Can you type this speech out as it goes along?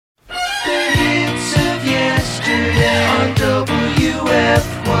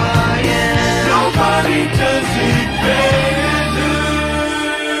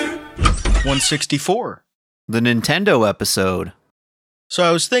164. The Nintendo episode. So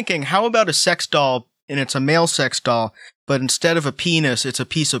I was thinking, how about a sex doll, and it's a male sex doll, but instead of a penis, it's a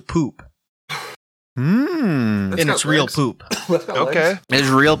piece of poop. And it's real poop. Okay. It's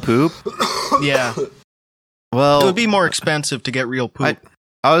real poop? Yeah. Well, it would be more expensive to get real poop.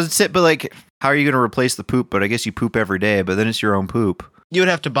 I was say, but like, how are you going to replace the poop? But I guess you poop every day, but then it's your own poop. You would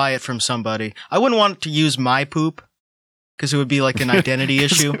have to buy it from somebody. I wouldn't want to use my poop, because it would be like an identity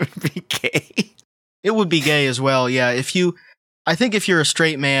issue. It would be gay. It would be gay as well, yeah. I think if you're a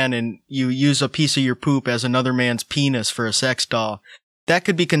straight man and you use a piece of your poop as another man's penis for a sex doll, that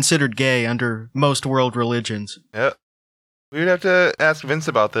could be considered gay under most world religions. Yeah. We'd have to ask Vince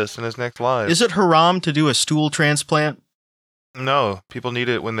about this in his next live. Is it haram to do a stool transplant? No, people need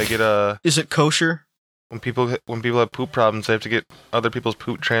it when they get Is it kosher? When people have poop problems, they have to get other people's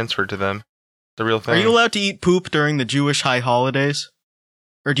poop transferred to them. It's a real thing. Are you allowed to eat poop during the Jewish high holidays?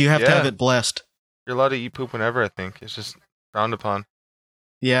 Or do you have to have it blessed? You're allowed to eat poop whenever, I think. It's just frowned upon.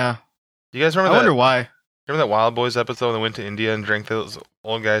 Yeah. You guys remember I wonder why. Remember that Wild Boys episode when they went to India and drank those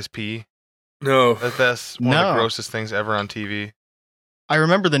old guys' pee? No. That's one of the grossest things ever on TV. I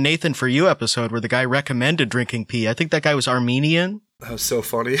remember the Nathan For You episode where the guy recommended drinking pee. I think that guy was Armenian. That was so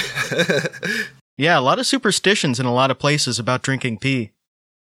funny. Yeah, a lot of superstitions in a lot of places about drinking pee.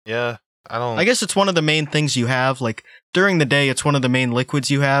 Yeah, I guess it's one of the main things you have. Like, during the day, it's one of the main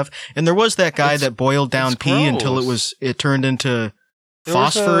liquids you have. And there was that guy that boiled down pee until it turned into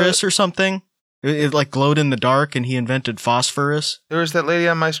phosphorus or something. It like glowed in the dark, and he invented phosphorus. There was that lady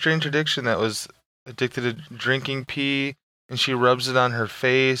on My Strange Addiction that was addicted to drinking pee, and she rubs it on her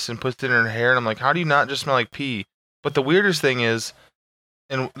face and puts it in her hair, and I'm like, how do you not just smell like pee? But the weirdest thing is,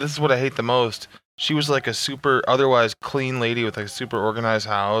 and this is what I hate the most, she was like a super otherwise clean lady with like a super organized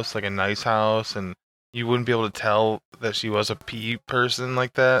house, like a nice house, and you wouldn't be able to tell that she was a pee person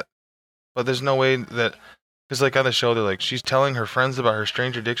like that. But there's no way that, because like on the show, they're like, she's telling her friends about her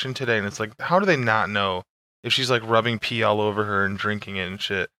strange addiction today, and it's like, how do they not know if she's like rubbing pee all over her and drinking it and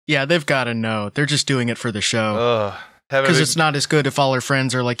shit? Yeah, they've got to know. They're just doing it for the show. Ugh. Because it's not as good if all her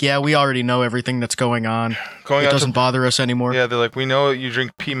friends are like, yeah, we already know everything that's going on. It doesn't bother us anymore. Yeah, they're like, we know you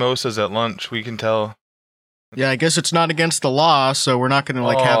drink mimosas at lunch. We can tell. Yeah, I guess it's not against the law, so we're not going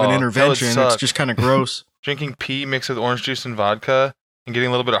to have an intervention. It's just kind of gross. Drinking pee mixed with orange juice and vodka and getting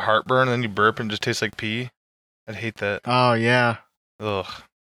a little bit of heartburn, and then you burp and it just tastes like pee. I'd hate that. Oh, yeah. Ugh.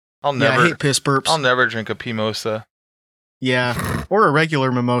 I hate piss burps. I'll never drink a mimosa. Yeah, or a regular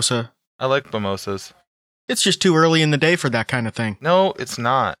mimosa. I like mimosas. It's just too early in the day for that kind of thing. No, it's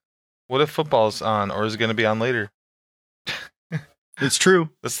not. What if football's on, or is it going to be on later? It's true.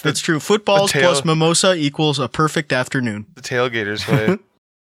 It's true. Footballs plus mimosa equals a perfect afternoon. The tailgaters way.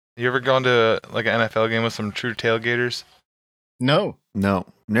 You ever gone to like an NFL game with some true tailgaters? No.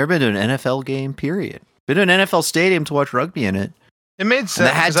 Never been to an NFL game, period. Been to an NFL stadium to watch rugby in it. It made sense. And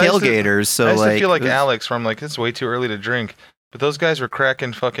that had tailgaters, so I used to feel like Alex, where I'm like, it's way too early to drink. But those guys were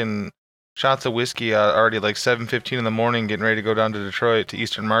cracking fucking shots of whiskey already like 7:15 in the morning, getting ready to go down to Detroit to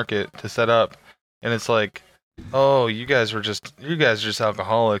Eastern Market to set up. And it's like, oh, you guys are just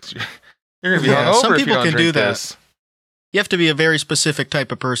alcoholics. You're gonna be hungover. Some if people you don't can drink do this. that. You have to be a very specific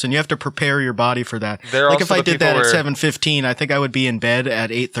type of person. You have to prepare your body for that. They're like if also I the did that people at 7:15, I think I would be in bed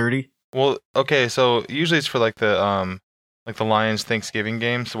at 8:30. Well, okay, so usually it's for like the Lions Thanksgiving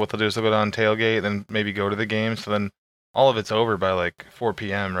game. So what they'll do is they'll go down tailgate, then maybe go to the game. So then all of it's over by like 4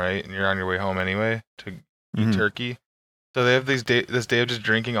 p.m., right? And you're on your way home anyway to eat turkey. So they have this day of just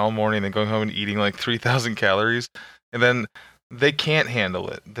drinking all morning and then going home and eating like 3,000 calories. And then they can't handle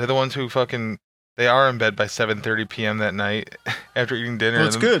it. They're the ones who they are in bed by 7:30 p.m. that night after eating dinner. Well,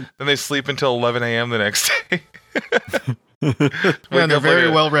 it's good. Then they sleep until 11 a.m. the next day. Yeah, they're very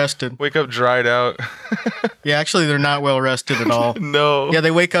well rested. Wake up dried out. Yeah, actually, they're not well rested at all. No. Yeah,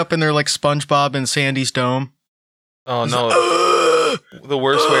 they wake up and they're like SpongeBob in Sandy's dome. Oh, no. The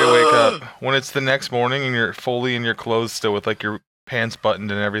worst way to wake up, when it's the next morning and you're fully in your clothes still with like your pants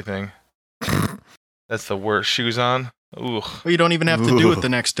buttoned and everything. That's the worst. Shoes on. Ooh. Well, you don't even have to do it the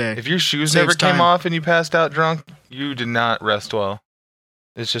next day. If your shoes Saves never came time. off and you passed out drunk, you did not rest well.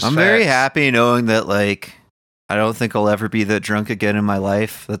 It's just I'm very happy knowing that, like, I don't think I'll ever be that drunk again in my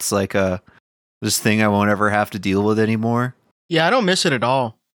life. That's like this thing I won't ever have to deal with anymore. Yeah, I don't miss it at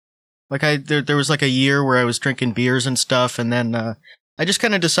all. Like there was like a year where I was drinking beers and stuff, and then I just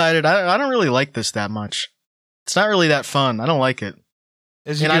kind of decided I don't really like this that much. It's not really that fun. I don't like it.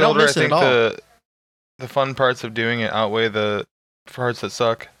 As you get older, I think the fun parts of doing it outweigh the parts that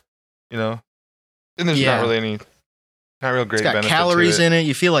suck, you know? And there's not really any, not real great benefit to it. It's got calories in it.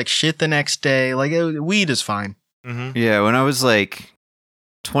 You feel like shit the next day. Like, weed is fine. Mm-hmm. Yeah, when I was like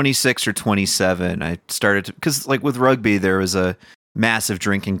 26 or 27, I started to, because like with rugby, there was a massive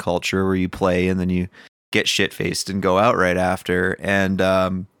drinking culture where you play and then you get shit faced and go out right after. And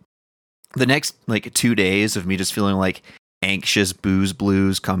the next like 2 days of me just feeling like anxious booze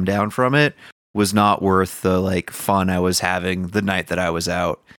blues come down from it was not worth the like fun I was having the night that I was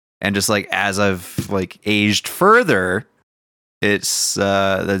out. And just like as I've like aged further, it's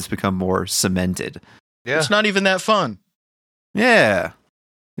that's become more cemented. Yeah. It's not even that fun. Yeah.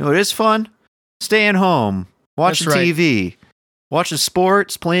 You know, it is fun. Staying home, watching That's right. TV, watching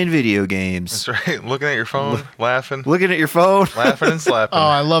sports, playing video games. That's right. Looking at your phone, laughing, Looking at your phone, laughing and slapping. Oh,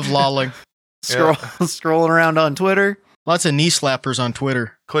 I love lolling. scrolling around on Twitter. Lots of knee slappers on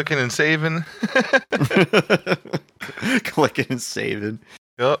Twitter. Clicking and saving. Clicking and saving.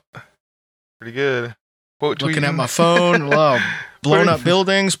 Yep. Pretty good. Quote Looking tweeting. at my phone. Wow. Blown up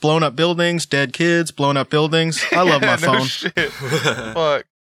buildings, dead kids, blown up buildings. I love my No phone. shit. Fuck.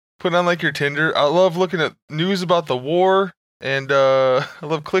 Putting on like your Tinder. I love looking at news about the war, and I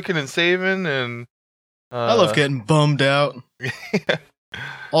love clicking and saving, and I love getting bummed out. Yeah.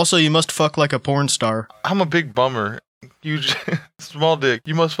 Also, you must fuck like a porn star. I'm a big bummer. Huge, small dick.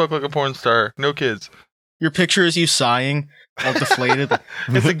 You must fuck like a porn star. No kids. Your picture is you sighing, all deflated.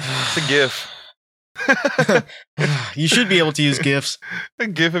 It's a gif. You should be able to use GIFs. A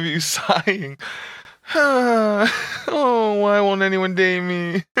gif of you sighing. Oh, why won't anyone date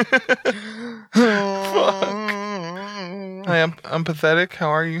me? Fuck. Hi, I'm pathetic. How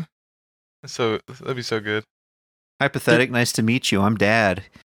are you? That'd be so good. Hypothetic, nice to meet you. I'm Dad.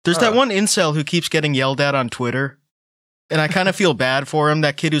 There's that one incel who keeps getting yelled at on Twitter. And I kind of feel bad for him.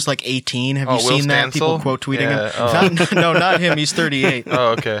 That kid who's like 18. Have you Will seen that? Stansel? People quote tweeting Yeah, him. No, not him. He's 38.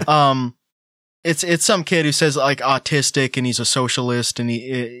 Oh, okay. It's some kid who says like autistic and he's a socialist and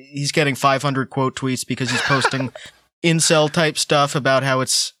he's getting 500 quote tweets because he's posting incel type stuff about how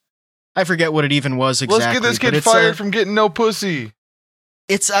it's, I forget what it even was exactly. Let's get this kid fired from getting no pussy.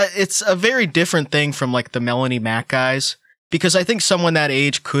 It's a very different thing from like the Melanie Mac guys, because I think someone that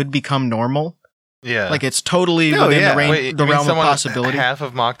age could become normal. Yeah. Like it's totally within the realm of possibility. Half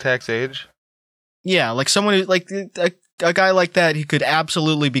of Mocktack's age? Yeah, like someone who, like a guy like that, he could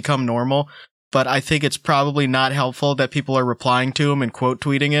absolutely become normal. But I think it's probably not helpful that people are replying to him and quote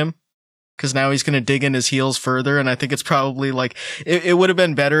tweeting him, because now he's going to dig in his heels further. And I think it's probably like, it would have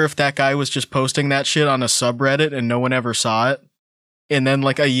been better if that guy was just posting that shit on a subreddit and no one ever saw it. And then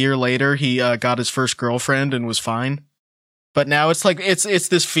like a year later, he got his first girlfriend and was fine. But now it's like, it's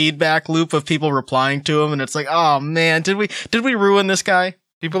this feedback loop of people replying to him. And it's like, oh man, did we ruin this guy?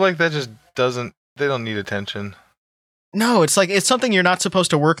 People like that just they don't need attention. No, it's like, it's something you're not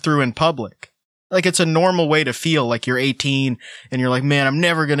supposed to work through in public. Like, it's a normal way to feel like you're 18 and you're like, man, I'm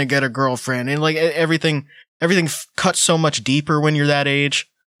never going to get a girlfriend. And like everything cuts so much deeper when you're that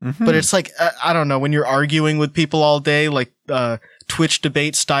age. Mm-hmm. But it's like, I don't know, when you're arguing with people all day, like Twitch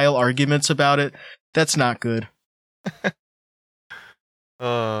debate style arguments about it, that's not good.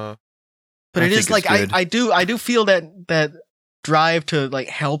 But it is like, I do feel that drive to like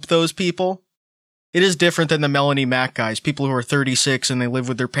help those people. It is different than the Melanie Mac guys, people who are 36 and they live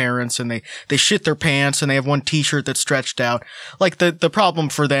with their parents and they shit their pants and they have one t-shirt that's stretched out. Like the problem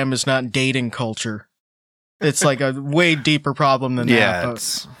for them is not dating culture. It's like a way deeper problem than that.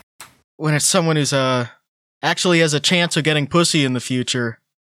 But when it's someone who's actually has a chance of getting pussy in the future,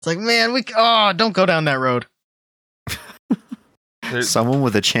 it's like, man, don't go down that road. Someone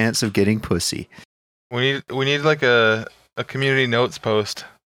with a chance of getting pussy. We need like a community notes post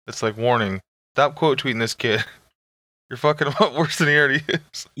that's like, warning. Stop quote tweeting this kid. You're fucking him up worse than he already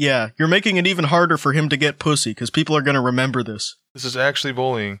is. Yeah, you're making it even harder for him to get pussy because people are going to remember this. This is actually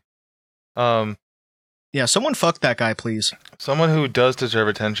bullying. Yeah, someone fuck that guy, please. Someone who does deserve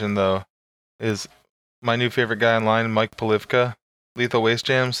attention, though, is my new favorite guy online, Mike Polivka, Lethal Waste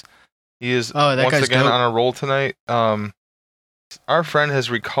Jams. He is once again dope. On a roll tonight. Our friend has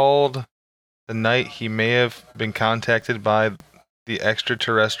recalled the night he may have been contacted by the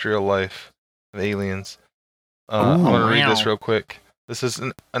extraterrestrial life. Of aliens. I'm going to read this real quick. This is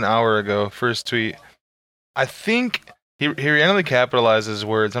an hour ago. First tweet. I think he randomly capitalizes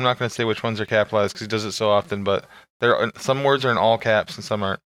words. I'm not going to say which ones are capitalized because he does it so often, but some words are in all caps and some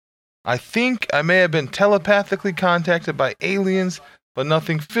aren't. I think I may have been telepathically contacted by aliens, but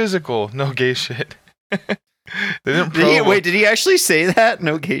nothing physical. No gay shit. They didn't Wait, did he actually say that?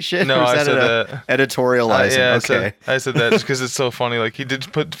 No gay shit? No, I said that. Editorializing. Yeah, okay. I said that just because it's so funny. Like, he did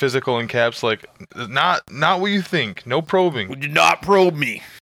put physical in caps, like, not what you think. No probing. Would you not probe me?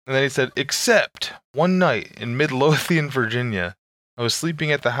 And then he said, except one night in Midlothian, Virginia, I was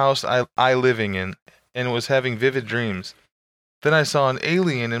sleeping at the house I living in and was having vivid dreams. Then I saw an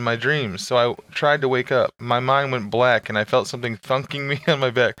alien in my dreams, so I tried to wake up. My mind went black, and I felt something thunking me on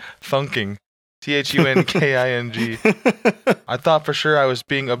my back. Thunking. Thunking. I thought for sure I was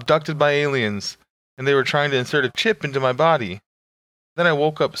being abducted by aliens, and they were trying to insert a chip into my body. Then I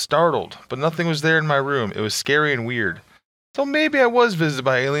woke up startled, but nothing was there in my room. It was scary and weird. So maybe I was visited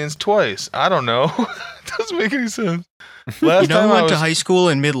by aliens twice. I don't know. It doesn't make any sense. Last time who went to high school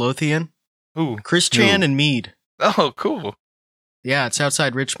in Midlothian? Who? Chris Chan and Meade. Oh, cool. Yeah, it's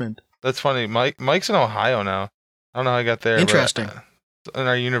outside Richmond. That's funny. Mike's in Ohio now. I don't know how I got there. Interesting. In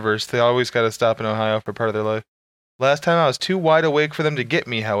our universe, they always got to stop in Ohio for part of their life. Last time I was too wide awake for them to get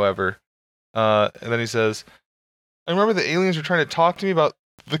me, however. And then he says, I remember the aliens were trying to talk to me about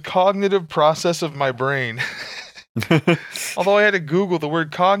the cognitive process of my brain. Although I had to Google the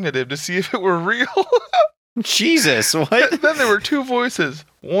word cognitive to see if it were real. Jesus, what? Then there were two voices.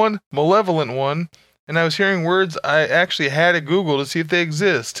 One malevolent one, and I was hearing words I actually had to Google to see if they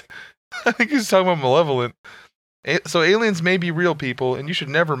exist. I think he's talking about malevolent. So aliens may be real people, and you should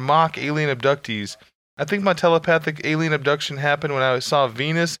never mock alien abductees. I think my telepathic alien abduction happened when I saw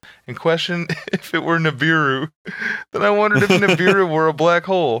Venus and questioned if it were Nibiru. Then I wondered if Nibiru were a black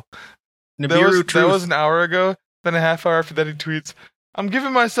hole. That was an hour ago. Then a half hour after that he tweets, I'm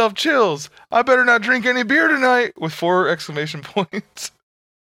giving myself chills. I better not drink any beer tonight, with 4 exclamation points.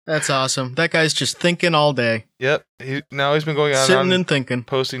 That's awesome. That guy's just thinking all day. Yep. Now he's been going on sitting and thinking,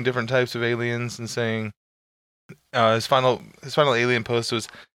 posting different types of aliens and saying his final alien post was,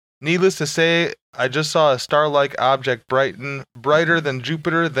 needless to say, I just saw a star-like object brighter than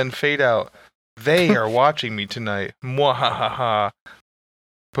Jupiter, then fade out. They are watching me tonight. Mwahaha.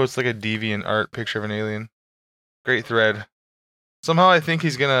 Posts like a deviant art picture of an alien. Great thread. Somehow I think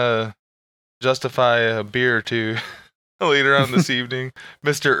he's gonna justify a beer or two later on this evening.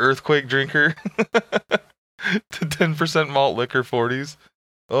 Mr. Earthquake Drinker. To 10% malt liquor 40s.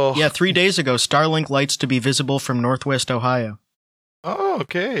 Oh. Yeah, 3 days ago, Starlink lights to be visible from Northwest Ohio. Oh,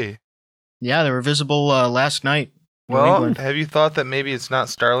 okay. Yeah, they were visible last night. Well, have you thought that maybe it's not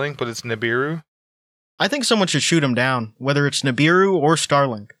Starlink, but it's Nibiru? I think someone should shoot him down, whether it's Nibiru or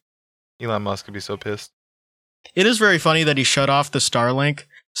Starlink. Elon Musk would be so pissed. It is very funny that he shut off the Starlink.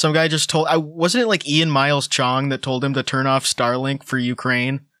 Some guy just told... wasn't it like Ian Miles Chong that told him to turn off Starlink for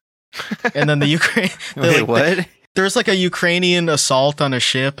Ukraine? And then the Ukraine... Wait, what? There was like a Ukrainian assault on a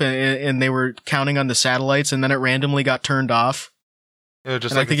ship, and they were counting on the satellites, and then it randomly got turned off. And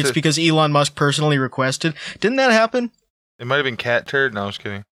I think it's because Elon Musk personally requested. Didn't that happen? It might have been cat turd. No, I'm just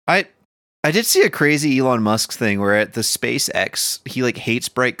kidding. I did see a crazy Elon Musk thing where at the SpaceX, he like hates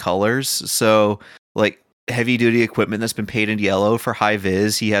bright colors. So like heavy duty equipment that's been painted yellow for high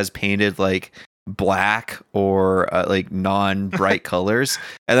vis, he has painted like black or like non-bright colors.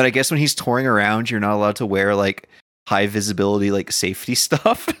 And then I guess when he's touring around, you're not allowed to wear like high visibility like safety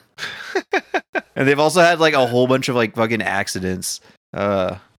stuff. And they've also had like a whole bunch of like fucking accidents.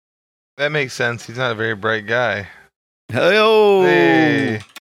 That makes sense. He's not a very bright guy. Hello. Hey.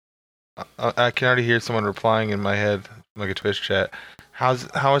 I can already hear someone replying in my head, like a Twitch chat. How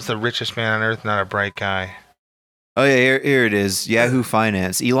is the richest man on earth not a bright guy? Oh yeah, here it is. Yahoo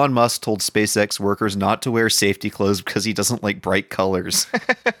Finance. Elon Musk told SpaceX workers not to wear safety clothes because he doesn't like bright colors.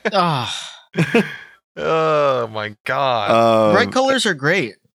 Oh my god. Bright colors are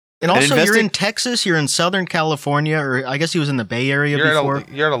great. And also, you're in Texas, you're in Southern California, or I guess he was in the Bay Area before.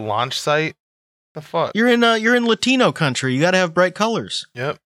 You're at a launch site? The fuck? You're in Latino country. You got to have bright colors.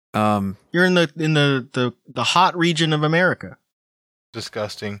 Yep. You're in the hot region of America.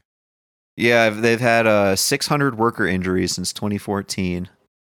 Disgusting. Yeah, they've had 600 worker injuries since 2014.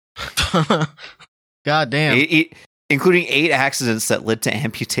 God damn. Including 8 accidents that led to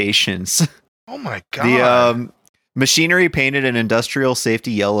amputations. Oh my god. The machinery painted an industrial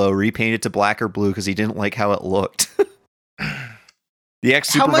safety yellow, repainted to black or blue because he didn't like how it looked. The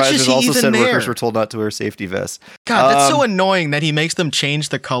ex-supervisors also said workers were told not to wear safety vests. God, that's so annoying that he makes them change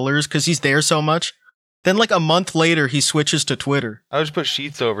the colors because he's there so much. Then, like a month later, he switches to Twitter. I would just put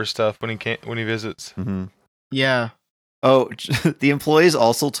sheets over stuff when he visits. Mm-hmm. Yeah. Oh, the employees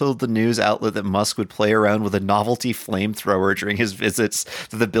also told the news outlet that Musk would play around with a novelty flamethrower during his visits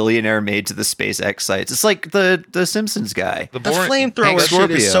that the billionaire made to the SpaceX sites. It's like the Simpsons guy. The flamethrower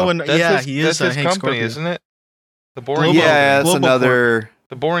shit is so annoying. Yeah, he is his Hank company, Scorpio. Isn't it? The Boring Yeah, that's another...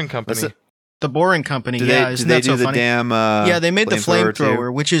 The Boring Company. The Boring Company, do yeah. Isn't that so funny? Yeah, they made the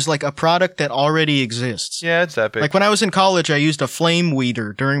flamethrower, which is like a product that already exists. Yeah, it's epic. Like when I was in college, I used a flame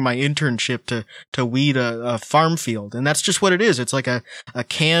weeder during my internship to weed a farm field. And that's just what it is. It's like a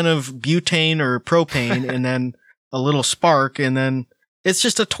can of butane or propane and then a little spark and then it's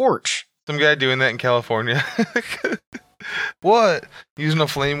just a torch. Some guy doing that in California. What? Using a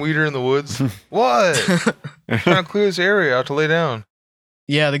flame weeder in the woods? What? Trying to clear this area out to lay down.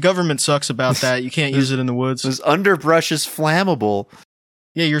 Yeah, the government sucks about that. You can't use it in the woods. This underbrush is flammable.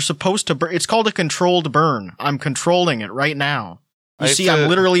 Yeah, you're supposed to burn. It's called a controlled burn. I'm controlling it right now. You see, I'm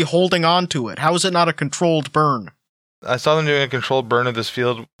literally holding on to it. How is it not a controlled burn? I saw them doing a controlled burn of this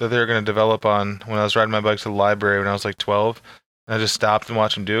field that they were going to develop on when I was riding my bike to the library when I was like 12. And I just stopped and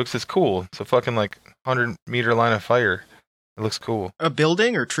watched them do it because it's cool. It's a fucking like 100-meter line of fire. It looks cool. A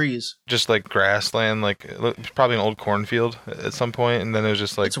building or trees? Just like grassland, like it's probably an old cornfield at some point, and then it was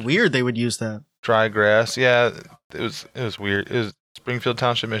just like it's weird they would use that. Dry grass. Yeah, it was weird. It was Springfield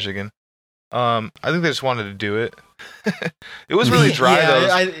Township, Michigan. I think they just wanted to do it. It was really dry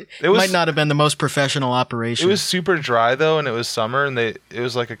though. It might not have been the most professional operation. It was super dry though, and it was summer, and it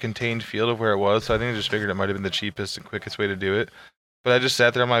was like a contained field of where it was. So I think they just figured it might have been the cheapest and quickest way to do it. But I just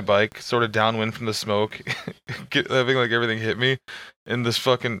sat there on my bike, sort of downwind from the smoke, having like everything hit me, and this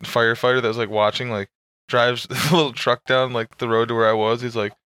fucking firefighter that was like watching, like drives the little truck down like the road to where I was. He's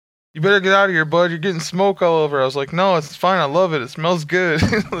like, "You better get out of here, bud. You're getting smoke all over." I was like, "No, it's fine. I love it. It smells good."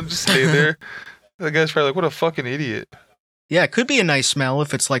 Just stay there. The guy's probably like, "What a fucking idiot." Yeah, it could be a nice smell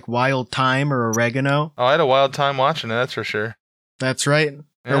if it's like wild thyme or oregano. Oh, I had a wild time watching it, that's for sure. That's right.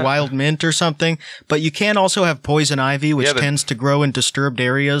 Yeah. Or wild mint or something. But you can also have poison ivy, which tends to grow in disturbed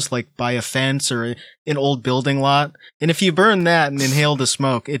areas like by a fence or an old building lot. And if you burn that and inhale the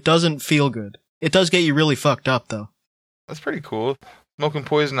smoke, it doesn't feel good. It does get you really fucked up, though. That's pretty cool. Smoking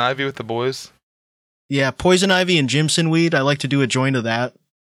poison ivy with the boys. Yeah, poison ivy and Jimson weed. I like to do a joint of that.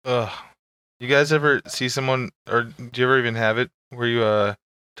 Ugh. You guys ever see someone, or do you ever even have it, where you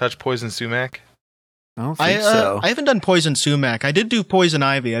touch poison sumac? I don't think so. I haven't done poison sumac. I did do poison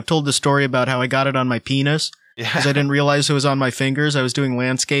ivy. I've told the story about how I got it on my penis because I didn't realize it was on my fingers. I was doing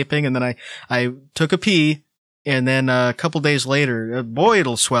landscaping, and then I took a pee, and then a couple days later, boy,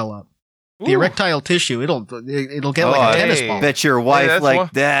 it'll swell up. Ooh. The erectile tissue, it'll get like a tennis ball. Bet your wife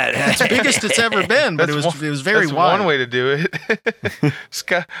like that. That's the biggest it's ever been, but it was very that's wide. One way to do it.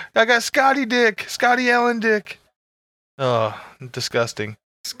 I got Scotty Allen dick. Oh, disgusting.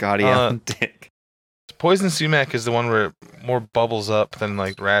 Scotty Allen dick. Poison sumac is the one where it more bubbles up than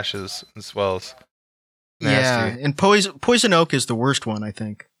like rashes and swells. Nasty. Yeah, and poison oak is the worst one, I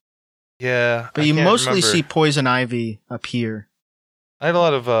think. Yeah, but you mostly see poison ivy up here. I had a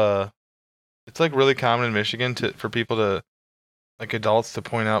lot of it's like really common in Michigan for people to, like adults, to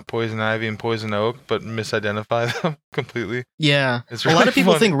point out poison ivy and poison oak, but misidentify them completely. Yeah, it's really a lot of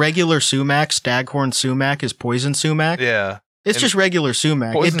people funny. think regular sumac, staghorn sumac, is poison sumac. Yeah. It's just regular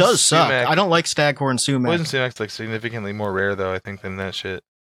sumac. It does suck. I don't like staghorn sumac. Poison sumac's like significantly more rare, though, I think, than that shit.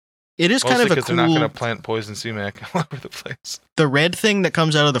 It is mostly kind of a cool... because they're not going to plant poison sumac all over the place. The red thing that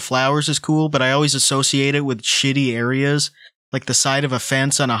comes out of the flowers is cool, but I always associate it with shitty areas, like the side of a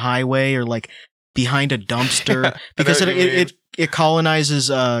fence on a highway or like behind a dumpster, because it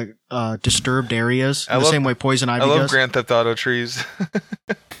colonizes disturbed areas the same way poison ivy does. I love Grand Theft Auto trees.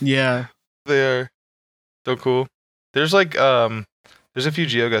 Yeah. They are so cool. There's like there's a few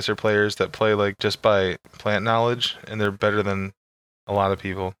GeoGuessr players that play like just by plant knowledge, and they're better than a lot of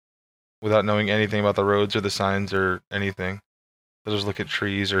people without knowing anything about the roads or the signs or anything. They'll just look at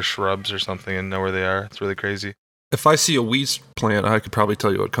trees or shrubs or something and know where they are. It's really crazy. If I see a weed plant, I could probably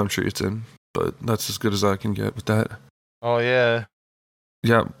tell you what country it's in, but that's as good as I can get with that. Oh yeah.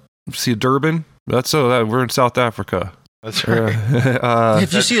 Yeah. See Durban? We're in South Africa. That's right.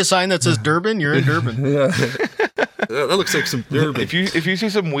 If you see a sign that says Durban, you're in Durban. Yeah. That looks like some Durban. If you see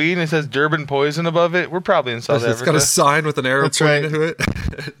some weed and it says Durban poison above it, we're probably in South Africa. It's got a sign with an arrow pointing to it.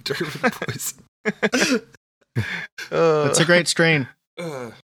 Durban poison. That's a great strain.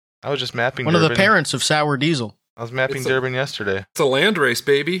 I was just mapping one Durban. of the parents of sour diesel. I was mapping Durban yesterday. It's a land race,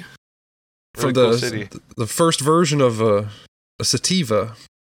 baby. Really cool city. The first version of a sativa.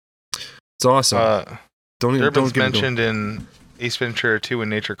 It's awesome. Durban's mentioned in Ace Ventura 2 When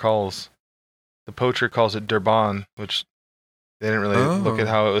Nature Calls. The poacher calls it Durban, which they didn't really look at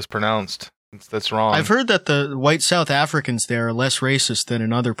how it was pronounced. That's wrong. I've heard that the white South Africans there are less racist than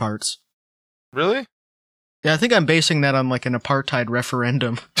in other parts. Really? Yeah, I think I'm basing that on like an apartheid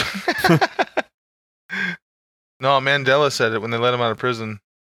referendum. No, Mandela said it when they let him out of prison.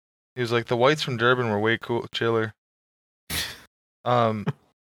 He was like, the whites from Durban were way chiller. The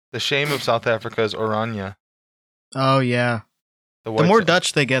shame of South Africa is Oranje. Oh, yeah. The more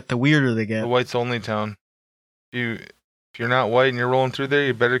Dutch they get, the weirder they get. The whites only town. If you're not white and you're rolling through there,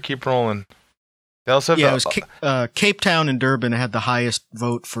 you better keep rolling. They also have it was Cape Town and Durban had the highest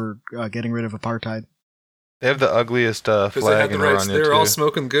vote for getting rid of apartheid. They have the ugliest flag in Oranje. They're all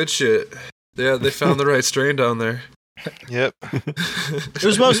smoking good shit. Yeah, they found the right strain down there. Yep. It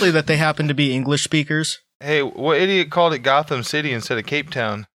was mostly that they happened to be English speakers. Hey, what idiot called it Gotham City instead of Cape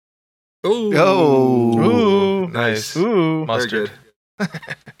Town? Ooh. Ooh. Nice. Ooh. Mustard.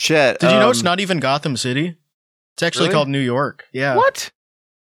 Chet, Did you know it's not even Gotham City? It's actually Really? called New York. Yeah. What?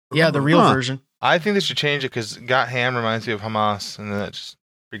 Yeah, the real version. I think they should change it because Got Ham reminds me of Hamas, and that just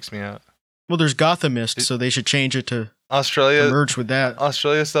freaks me out. Well, there's Gothamist, so they should change it to Australia merge with that.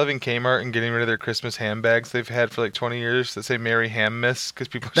 Australia's stuffing Kmart and getting rid of their Christmas handbags they've had for like 20 years that say "Merry Ham-Miss" because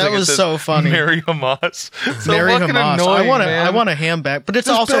people That think it was says so funny. Merry Hamas. So Mary fucking Hamas. annoying, I man. want a handbag, but it's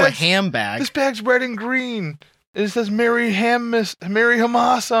This also a bag's- handbag. This bag's red and green. It says "Merry Ham-Miss," Merry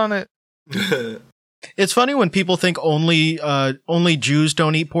Hamas on it. It's funny when people think only Jews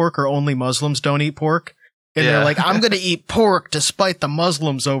don't eat pork or only Muslims don't eat pork. And Yeah. they're like, I'm going to eat pork despite the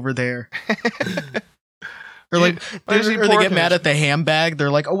Muslims over there. Or like, I just eat or they pork get and mad it's- at the handbag.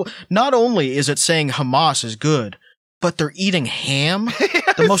 They're like, oh, not only is it saying Hamas is good, but they're eating ham,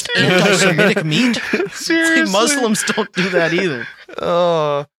 the most anti-Semitic meat. Seriously, Like, Muslims don't do that either.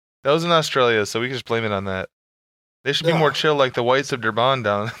 Oh, that was in Australia, so we can just blame it on that. They should be more chill, like the whites of Durban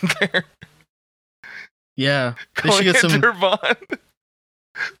down there. Yeah, they Going should get in some. Durban.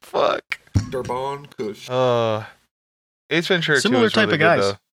 Fuck. Durban Kush. Ace Ventura 2 Similar was type really of good,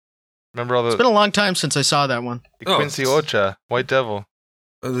 guys. though. Remember all It's been a long time since I saw that one. the Quincy Ocha, White Devil.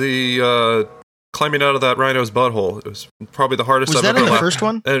 The climbing out of that rhino's butthole. It was probably the hardest Was I've that ever in the laughed first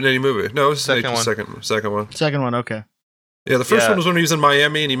one? in any movie. No, it was Second the one. second one. Second one, okay. Yeah, the first Yeah. one was when he was in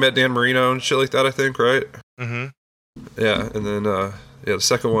Miami and he met Dan Marino and shit like that, I think, right? Mm-hmm. Yeah, and then the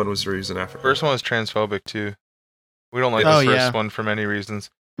second one was where he was in Africa. First one was transphobic, too. We don't like Oh, the first yeah. one for many reasons.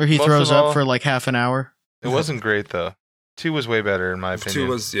 Where he Most throws of up all- for like half an hour. It wasn't great, though. 2 was way better, in my opinion.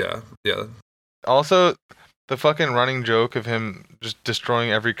 2 was, yeah. Also, the fucking running joke of him just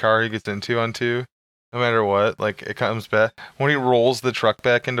destroying every car he gets into on 2, no matter what, like, it comes back. When he rolls the truck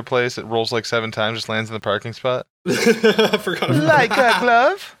back into place, it rolls like 7 times, just lands in the parking spot. I forgot about Like a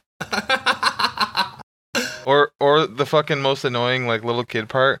glove? Or the fucking most annoying, like, little kid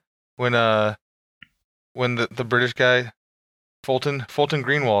part, when the British guy, Fulton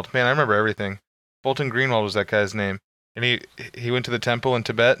Greenwald, man, I remember everything. Fulton Greenwald was that guy's name. And he went to the temple in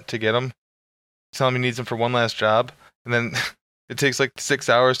Tibet to get him, telling him he needs him for one last job. And then it takes like 6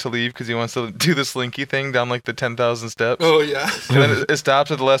 hours to leave because he wants to do the slinky thing down like the 10,000 steps. Oh, yeah. And then it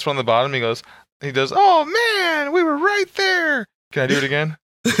stops at the last one on the bottom. He does, oh man, we were right there. Can I do it again?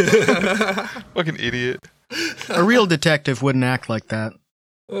 Fucking idiot. A real detective wouldn't act like that.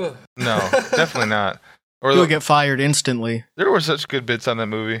 No, definitely not. Or He would get fired instantly. there were such good bits on that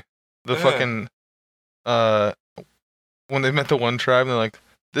movie. The Yeah. fucking when they met the one tribe, they're like,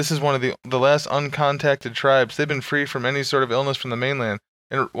 "This is one of the last uncontacted tribes. They've been free from any sort of illness from the mainland."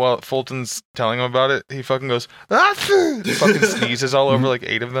 And while Fulton's telling him about it, he fucking goes, "Ah!" He fucking sneezes all over like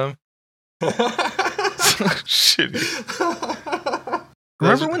 8 of them. Shitty.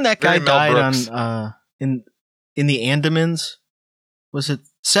 Remember when that guy Very Mel died Brooks. on in the Andamans? Was it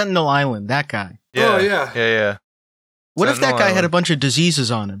Sentinel Island? That guy. Yeah, Oh, yeah. yeah. What if that Sentinel guy had a Island. bunch of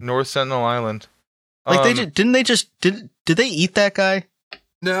diseases on him? North Sentinel Island. Like did they eat that guy?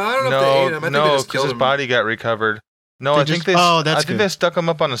 No, I don't know if they ate him. I think they no, just because killed his him. body got recovered. No, They I think just- they. oh, that's I think good. they stuck him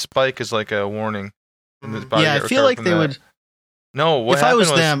up on a spike as like a warning. And his body Yeah, I got feel recovered like from they that. would. No, what If I was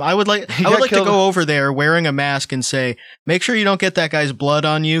happened them, I would like He I would got like to killed- go over there wearing a mask and say, make sure you don't get that guy's blood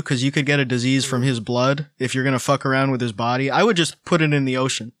on you because you could get a disease from his blood if you're gonna fuck around with his body. I would just put it in the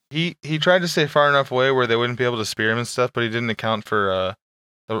ocean. He tried to stay far enough away where they wouldn't be able to spear him and stuff, but he didn't account for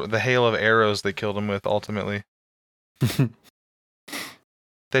the hail of arrows they killed him with. Ultimately,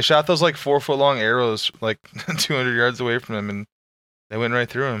 they shot those like 4-foot long arrows like 200 yards away from him, and they went right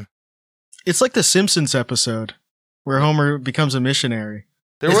through him. It's like the Simpsons episode where Homer becomes a missionary.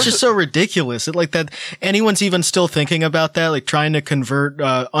 There It's was just so ridiculous. It, like that anyone's even still thinking about that, like trying to convert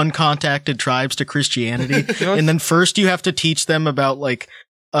uncontacted tribes to Christianity. You know And then first you have to teach them about like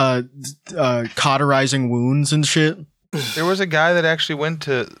cauterizing wounds and shit. there was a guy that actually went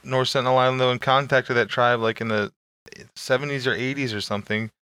to North Sentinel Island though and contacted that tribe like in the 70s or 80s or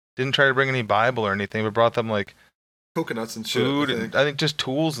something. Didn't try to bring any Bible or anything, but brought them like Coconuts and shit. food and I think just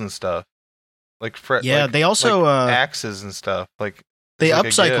tools and stuff. Like Yeah, like, they also like axes and stuff. Like they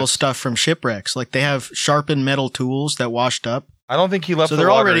it's like a upcycle gift. stuff from shipwrecks. Like they have sharpened metal tools that washed up. I don't think he left So the they're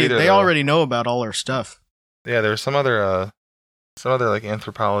water already either, they though. already know about all our stuff. Yeah, there was some other like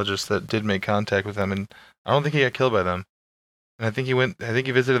anthropologists that did make contact with them, and I don't think he got killed by them. And I think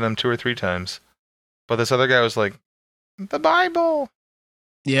he visited them 2 or 3 times. But this other guy was like, the Bible.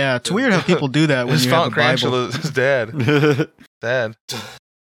 Yeah, it's weird how people do that when His you have font a Bible. Crantula is dad. Dad.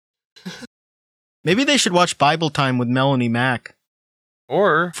 Maybe they should watch Bible Time with Melanie Mack.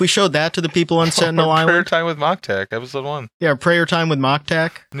 Or if we showed that to the people on Sentinel Island. Prayer Time with Moktak, episode 1. Yeah, Prayer Time with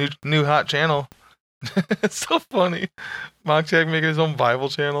Moktak. New hot channel. It's so funny. Moktak making his own Bible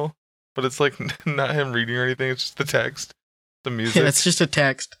channel, but it's like not him reading or anything. It's just the text, the music. Yeah, it's just a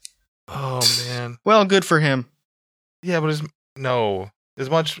text. Oh man. Well, good for him. Yeah, but as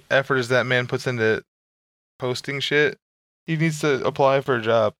much effort as that man puts into posting shit, he needs to apply for a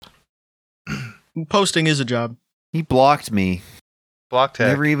job. Posting is a job. He blocked me. Block tag.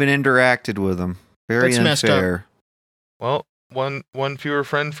 Never even interacted with him. Very That's unfair. Well, one fewer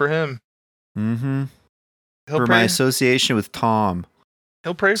friend for him. Mm-hmm. He'll For pray. my association with Tom.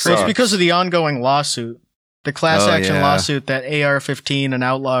 He'll pray for So it's us. because of the ongoing lawsuit. The class action lawsuit that AR-15 and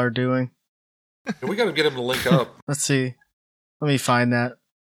Outlaw are doing. We got to get him to link up. Let's see. Let me find that.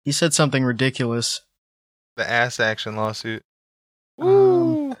 He said something ridiculous. The ass action lawsuit.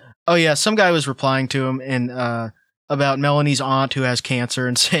 Oh yeah, some guy was replying to him and about Melanie's aunt who has cancer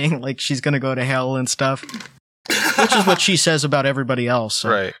and saying like she's gonna go to hell and stuff, which is what she says about everybody else. So.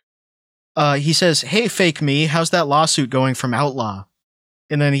 Right. He says, "Hey, fake me, how's that lawsuit going from Outlaw?"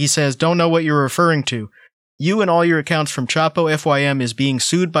 And then he says, "Don't know what you're referring to. You and all your accounts from Chapo FYM is being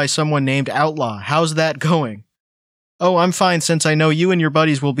sued by someone named Outlaw. How's that going?" "Oh, I'm fine since I know you and your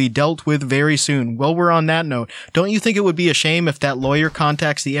buddies will be dealt with very soon." Well, we're on that note. Don't you think it would be a shame if that lawyer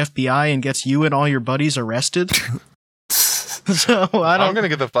contacts the FBI and gets you and all your buddies arrested? So, I'm going to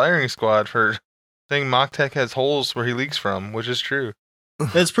get the firing squad for saying Moktak has holes where he leaks from, which is true.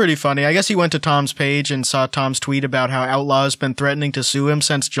 It's pretty funny. I guess he went to Tom's page and saw Tom's tweet about how Outlaw has been threatening to sue him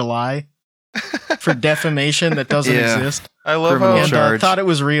since July for defamation that doesn't exist. I love Criminal how... And charge. thought it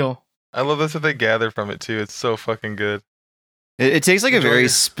was real. I love that's what they gather from it, too. It's so fucking good. It takes like a Enjoy very your-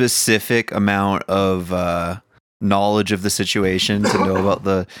 specific amount of knowledge of the situation to know about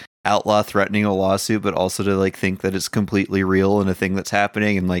the Outlaw threatening a lawsuit, but also to like think that it's completely real and a thing that's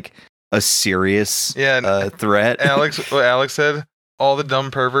happening and like a serious threat. What Alex said, all the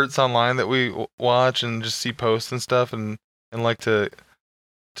dumb perverts online that we watch and just see posts and stuff and like to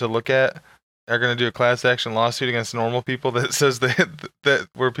look at are going to do a class action lawsuit against normal people that says that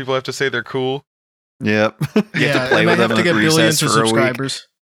where people have to say they're cool. Yep. You have to play and with they them have to get at billions recess of for a week. subscribers.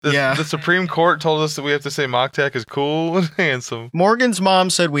 The Supreme Court told us that we have to say Moktak is cool and handsome. Morgan's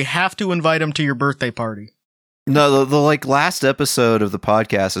mom said we have to invite him to your birthday party. No, the like last episode of the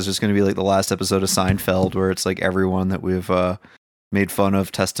podcast is just going to be like the last episode of Seinfeld, where it's like everyone that we've made fun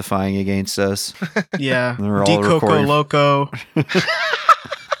of testifying against us. Yeah, And they're all D Coco recording. Loco.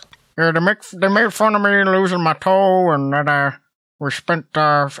 Yeah, they made fun of me losing my toe, and that we spent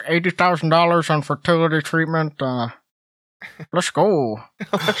 $80,000 on fertility treatment. Let's go.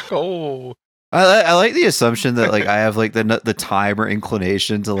 Let's go. I like the assumption that like I have like the time or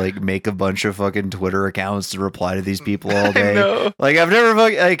inclination to like make a bunch of fucking Twitter accounts to reply to these people all day. I know. Like I've never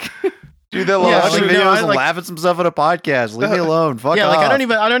fucking like Dude, that Yeah, watching like, videos no, I and like- laugh at some stuff on a podcast. Leave me alone. Fuck Yeah, off. like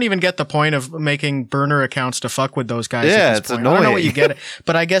I don't even get the point of making burner accounts to fuck with those guys. Yeah, at this it's point. I don't know what annoying. you get,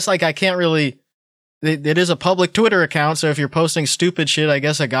 but I guess like I can't really. It is a public Twitter account, so if you're posting stupid shit, I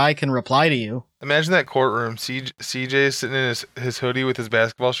guess a guy can reply to you. Imagine that courtroom. CJ sitting in his hoodie with his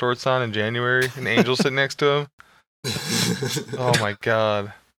basketball shorts on in January, and Angel sitting next to him. Oh my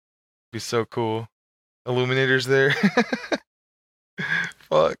god, be so cool. Illuminators there.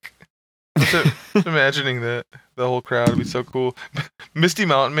 Fuck. Just imagining that the whole crowd would be so cool. Misty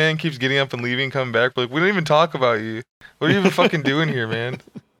Mountain Man keeps getting up and leaving, coming back. But like, we don't even talk about you. What are you even fucking doing here, man?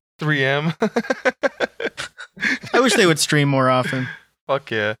 3M. I wish they would stream more often. Fuck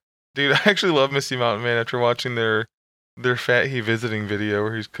yeah, dude! I actually love Misty Mountain Man after watching their Fat He visiting video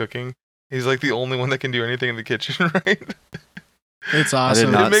where he's cooking. He's like the only one that can do anything in the kitchen, right? It's I awesome.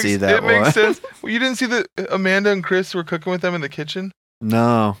 did not see that It makes one. sense. Well, you didn't see that Amanda and Chris were cooking with them in the kitchen?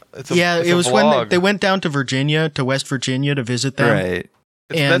 No. It's It was a when vlog. they went down to West Virginia to visit them. Right.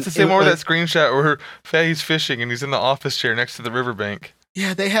 That's the same it one with was- that screenshot where Fatty's fishing and he's in the office chair next to the riverbank.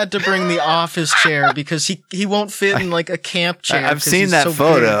 Yeah, they had to bring the office chair because he won't fit in like a camp chair. I've 'cause seen he's that so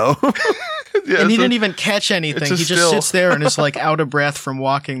photo. big. Yeah, And he so- didn't even catch anything. it's a He just still. sits there and is like out of breath from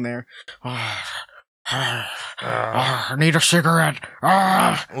walking there. I need a cigarette.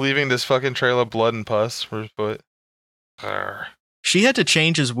 leaving this fucking trail of blood and pus for his foot. Arr. She had to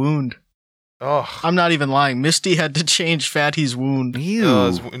change his wound. Oh, I'm not even lying. Misty had to change Fatty's wound.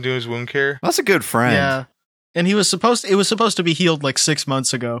 Ew. doing his wound care. That's a good friend. Yeah. And it was supposed to be healed like 6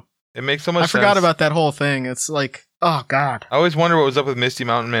 months ago. It makes so much I sense. forgot about that whole thing. It's like, oh god. I always wonder what was up with Misty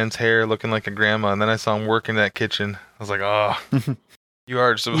Mountain Man's hair looking like a grandma, and then I saw him work in that kitchen. I was like, oh, you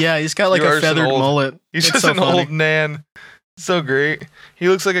are so... Yeah, he's got like You are a just an feathered old- mullet. He's It's just so an funny. old nan. So great. He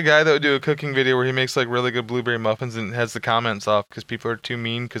looks like a guy that would do a cooking video where he makes like really good blueberry muffins and has the comments off because people are too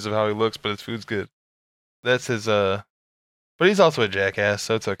mean because of how he looks, but his food's good. That's his but he's also a jackass,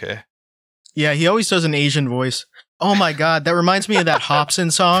 so it's okay. Yeah, he always does an Asian voice. Oh my god, that reminds me of that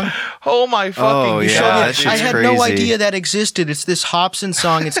Hopsin song. Oh my fucking yeah, god. that shit's I had crazy. no idea that existed. It's this Hopsin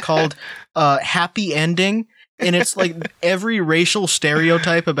song. It's called Happy Ending. And it's like every racial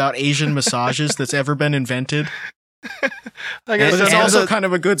stereotype about Asian massages that's ever been invented. Like I But said, it's also kind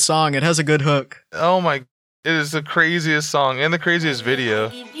of a good song. It has a good hook. oh my, it is the craziest song and the craziest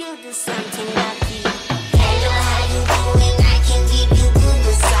video.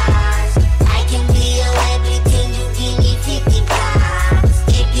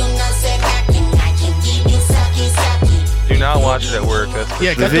 Do not watch it at work. That's for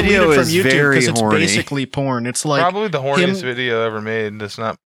Yeah, it sure. got The video deleted from is YouTube very because it's horny. basically porn. It's like Probably the horniest him- video ever made. That's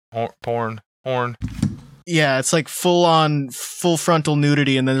not porn. yeah, it's like full frontal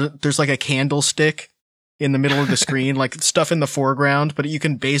nudity, and then there's like a candlestick in the middle of the screen, like stuff in the foreground, but you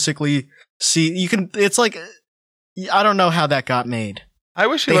can basically see. It's like I don't know how that got made. I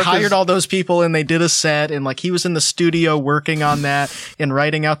wish he They left hired his, all those people and they did a set, and like he was in the studio working on that and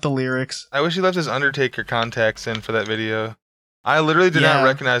writing out the lyrics. I wish he left his Undertaker contacts in for that video. I literally did Yeah. not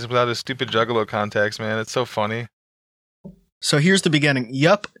recognize him without his stupid Juggalo contacts, man. It's so funny. So here's the beginning.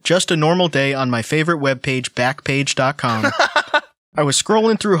 Yup, just a normal day on my favorite webpage, backpage.com. I was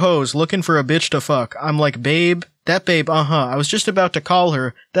scrolling through hoes looking for a bitch to fuck. I'm like, babe, that babe, I was just about to call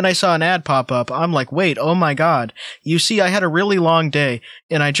her. Then I saw an ad pop up. I'm like, wait, oh my god. You see, I had a really long day,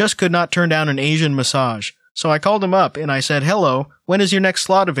 and I just could not turn down an Asian massage. So I called him up, and I said, hello, when is your next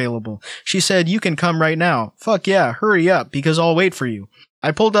slot available? She said, you can come right now. Fuck yeah, hurry up, because I'll wait for you.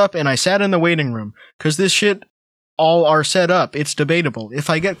 I pulled up, and I sat in the waiting room, cause this shit all are set up. It's debatable. If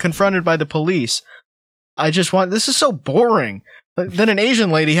I get confronted by the police, this is so boring. Then an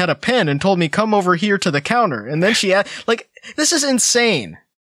Asian lady had a pen and told me, come over here to the counter. And then she this is insane.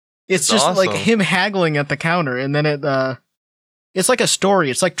 It's just awesome. like him haggling at the counter. And then it's like a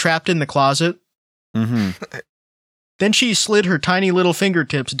story. It's like Trapped in the Closet. Mm-hmm. Then she slid her tiny little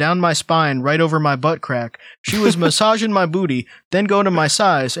fingertips down my spine right over my butt crack. She was massaging my booty, then go to my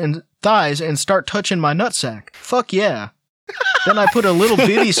thighs and start touching my nutsack. Fuck yeah. Then I put a little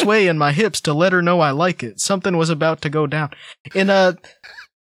bitty sway in my hips to let her know I like it. Something was about to go down. And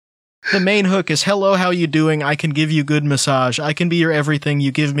the main hook is, hello, how you doing? I can give you good massage. I can be your everything.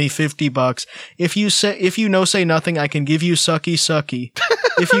 You give me $50. If you say nothing, I can give you sucky.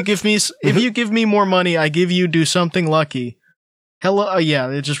 If you give me more money, I give you do something lucky. Hello, yeah,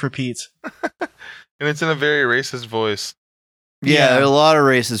 it just repeats. And it's in a very racist voice. Yeah, there are Yeah. a lot of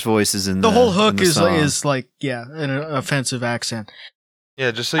racist voices in The whole hook in the song. is like, yeah, an offensive accent.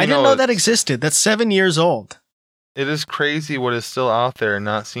 Yeah, just so you I know, didn't know that existed. That's 7 years old. it is crazy what is still out there and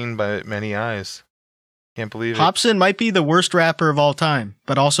not seen by many eyes. Can't believe it. Hopsin might be the worst rapper of all time,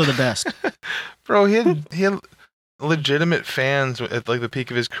 but also the best. Bro, he had legitimate fans at like the peak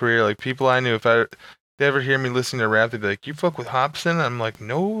of his career. Like people I knew, if they ever hear me listening to rap, they'd be like, "You fuck with Hopsin?" I'm like,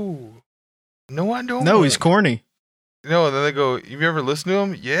 "No, I don't." No, he's corny. No, and then they go, "You ever listen to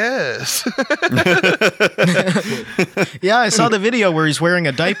him?" Yes. Yeah, I saw the video where he's wearing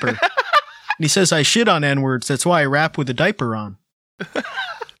a diaper. And he says, I shit on N-words. That's why I rap with a diaper on.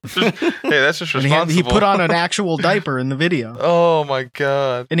 Hey, that's just And responsible. he put on an actual diaper in the video. Oh my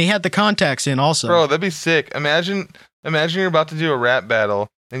god, And he had the contacts in also. bro, that'd be sick. Imagine you're about to do a rap battle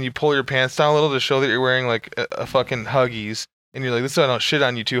and you pull your pants down a little to show that you're wearing like a fucking Huggies, and you're like, "This so I don't shit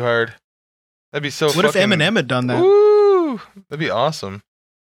on you too hard." That'd be so. What if fucking... Eminem had done that? Ooh, that'd be awesome.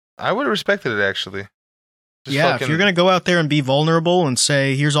 I would have respected it actually. Just Yeah, fucking- if you're going to go out there and be vulnerable and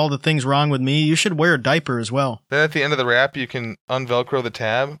say, here's all the things wrong with me, you should wear a diaper as well. Then at the end of the rap, you can unvelcro the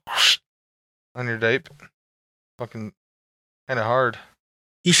tab on your diaper. Fucking kind of hard.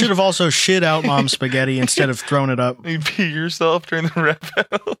 He should have also shit out mom's spaghetti instead of thrown it up. You pee yourself during the rap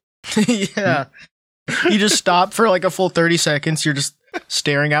battle. Yeah. You just stop for like a full 30 seconds. You're just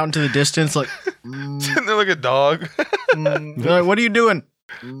staring out into the distance like, Sitting there like a dog. You're like, what are you doing?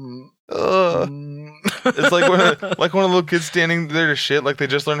 Ugh. It's like one of the little kids standing there to shit. Like they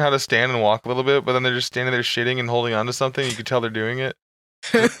just learned how to stand and walk a little bit, but then they're just standing there shitting and holding on to something. You can tell they're doing it.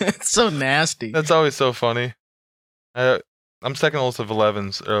 It's so nasty. That's always so funny. I'm second oldest of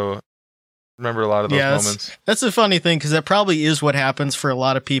 11s, so remember a lot of those moments. That's the funny thing, because that probably is what happens for a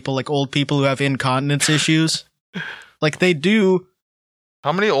lot of people, like old people who have incontinence issues. Like they do.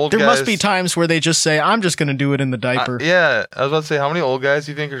 How many old There guys? must be times where they just say, I'm just going to do it in the diaper. Yeah, I was about to say, how many old guys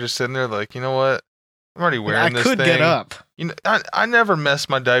do you think are just sitting there like, you know what? I'm already wearing I this could thing. get up. You know, I never mess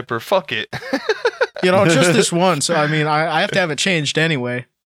my diaper. Fuck it. Just this once. I mean, I have to have it changed anyway.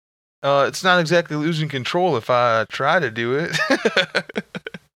 It's not exactly losing control if I try to do it.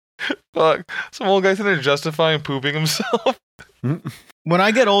 Fuck. Some old guy's in there justifying pooping himself. When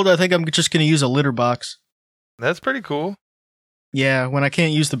I get old, I think I'm just going to use a litter box. That's pretty cool. Yeah, when I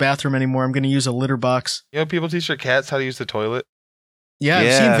can't use the bathroom anymore, I'm going to use a litter box. You know, people teach their cats how to use the toilet. Yeah,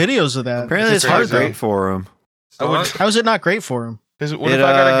 I've seen videos of that. Apparently it's hard great for them. How is it not great for them? What if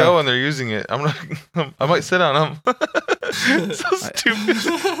I gotta go and they're using it? I might sit on them. So stupid.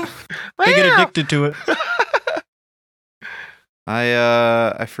 They get addicted to it.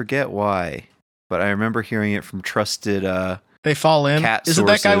 I forget why, but I remember hearing it from trusted they fall in. Cat Isn't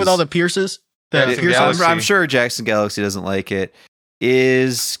that guy with all the pierces? I'm sure Jackson Galaxy doesn't like it.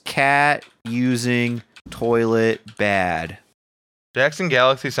 Is cat using toilet bad? Jackson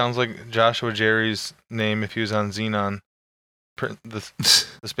Galaxy sounds like Joshua Jerry's name if he was on Xenon. The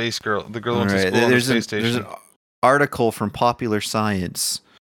space girl, the girl who went to school on the space station. There's an article from Popular Science.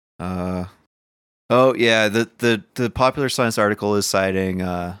 The Popular Science article is citing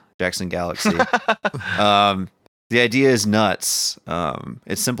Jackson Galaxy. The idea is nuts.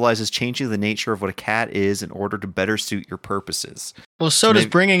 It symbolizes changing the nature of what a cat is in order to better suit your purposes. Well, so does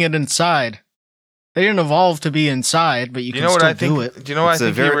bringing it inside. They didn't evolve to be inside, but you can still do it. Do you know what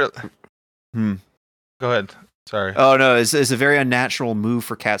I think? Go ahead. Sorry. Oh, no. It's a very unnatural move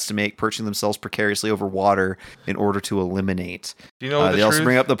for cats to make, perching themselves precariously over water in order to eliminate. Do you know they also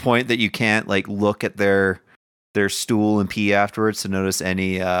bring up the point that you can't look at their stool and pee afterwards to notice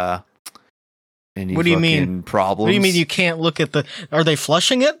any what do you mean problems. What do you mean you can't look at are they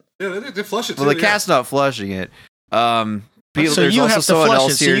flushing it? Yeah, they flush it too. Well, the cat's not flushing it. There's you also have to someone flush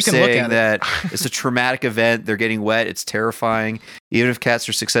else it so here you can look saying at that it's a traumatic event. They're getting wet. It's terrifying. Even if cats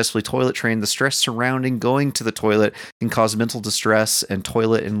are successfully toilet trained, the stress surrounding going to the toilet can cause mental distress and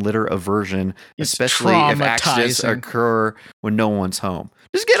toilet and litter aversion, especially if accidents occur when no one's home.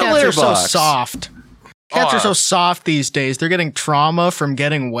 Just get a litter box. Cats are so soft. Cats are so soft these days. They're getting trauma from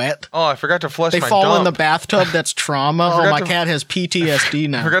getting wet. Oh, I forgot to flush my dump. They fall in the bathtub. That's trauma. My cat has PTSD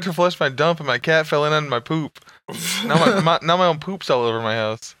now. I forgot to flush my dump and my cat fell in on my poop. Now my own poop's all over my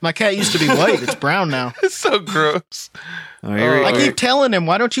house. My cat used to be white. It's brown now. It's so gross. I keep telling him,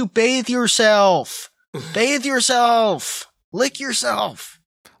 why don't you bathe yourself? Bathe yourself. Lick yourself.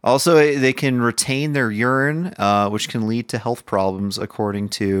 Also, they can retain their urine, which can lead to health problems, according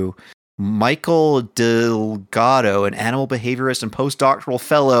to Michael Delgado, an animal behaviorist and postdoctoral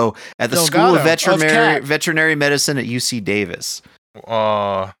fellow at the School of Veterinary Medicine at UC Davis.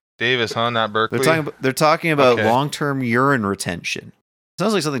 Davis, huh? Not Berkeley. They're talking about long-term urine retention.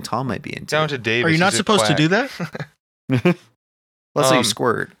 Sounds like something Tom might be into. Down to Davis. Are you not supposed to do that? Let's say you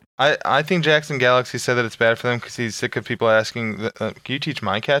squirt. I think Jackson Galaxy said that it's bad for them because he's sick of people asking, can you teach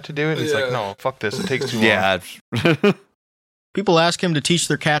my cat to do it? And he's like, no, fuck this. It takes too long. Yeah. People ask him to teach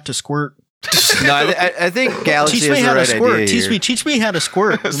their cat to squirt. No, I think Galaxy has the right idea. Teach me how to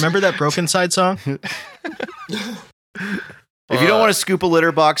squirt. Remember that Broken Side song? If you don't want to scoop a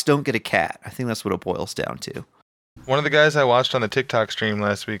litter box, don't get a cat. I think that's what it boils down to. One of the guys I watched on the TikTok stream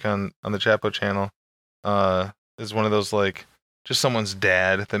last week on the Chapo channel is one of those just someone's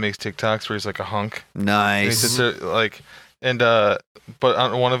dad that makes TikToks where he's like a hunk. Nice. But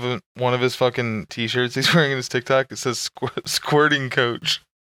on one of his fucking t-shirts he's wearing in his TikTok, it says squirting coach.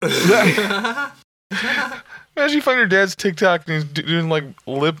 Imagine you find your dad's TikTok and he's doing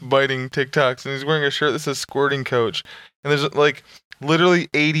lip biting TikToks and he's wearing a shirt that says squirting coach. And there's literally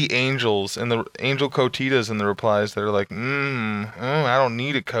 80 angels and the angel cotitas in the replies that are like, I don't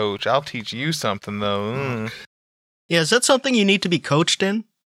need a coach. I'll teach you something though. Yeah, is that something you need to be coached in?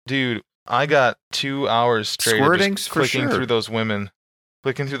 Dude, I got 2 hours straight of just clicking through those women's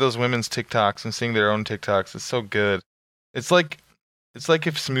TikToks and seeing their own TikToks. It's so good. It's like if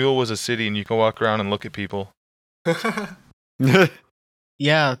Smule was a city and you can walk around and look at people.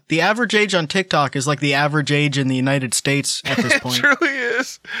 Yeah, the average age on TikTok is like the average age in the United States at this point. It truly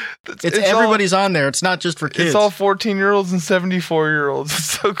is. It's everybody's on there. It's not just for kids. It's all 14-year-olds and 74-year-olds.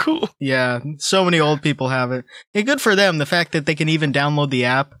 It's so cool. Yeah, so many old people have it. Yeah, good for them, the fact that they can even download the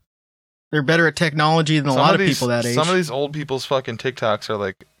app. They're better at technology than a lot of people that age. Some of these old people's fucking TikToks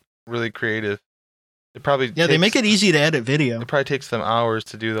are really creative. They make it easy to edit video. It probably takes them hours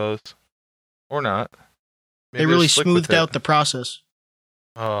to do those. Or not. Maybe they really smoothed out the process.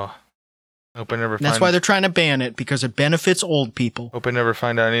 Oh, I hope I never find... That's why they're trying to ban it, because it benefits old people. Hope I never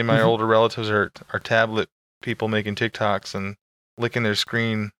find out any of my older relatives are tablet people making TikToks and licking their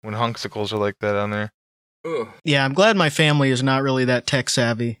screen when hunksicles are like that on there. Ugh. Yeah, I'm glad my family is not really that tech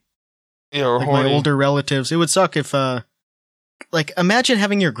savvy. Yeah, or my older relatives. It would suck if like imagine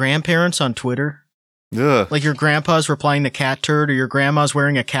having your grandparents on Twitter. Ugh. Like your grandpa's replying to cat turd, or your grandma's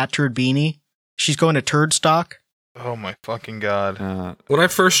wearing a cat turd beanie. She's going to turd stock. Oh my fucking god! When I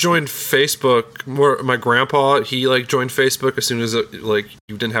first joined Facebook, my grandpa, he like joined Facebook as soon as like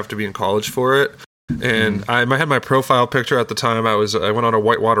you didn't have to be in college for it. And I had my profile picture at the time. I went on a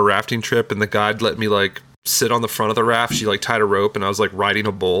whitewater rafting trip, and the guide let me like sit on the front of the raft. She like tied a rope, and I was like riding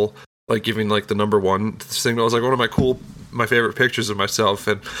a bull, like giving like the number 1 signal. It was like one of my favorite pictures of myself,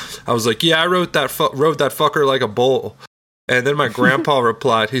 and I was like, yeah, I rode that fucker like a bull. And then my grandpa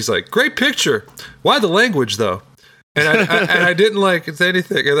replied, he's like, great picture. Why the language though? And I didn't like say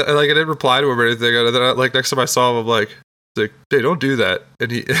anything. And, like I didn't reply to him or anything. And then like next time I saw him, I'm like, hey, don't do that.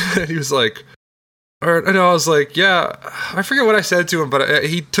 And he was like, or I know I was like, yeah, I forget what I said to him, but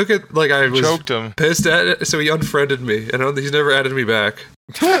he took it like I was choked him, pissed at it, so he unfriended me, and he's never added me back.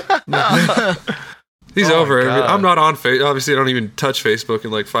 He's over it. I'm not on Facebook. Obviously, I don't even touch Facebook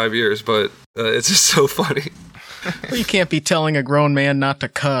in like 5 years, but it's just so funny. Well, you can't be telling a grown man not to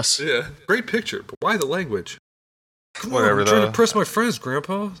cuss. Yeah, great picture, but why the language? Come Whatever. I'm trying to impress my friends,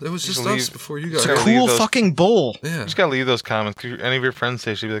 Grandpa. It was just us before you guys. It's a cool fucking bull. Yeah. You just gotta leave those comments. Any of your friends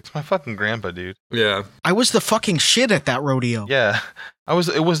say, she'd be like, "It's my fucking grandpa, dude." Yeah. I was the fucking shit at that rodeo. Yeah,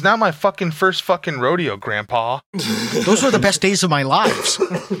 It was not my fucking first fucking rodeo, Grandpa. Those were the best days of my lives.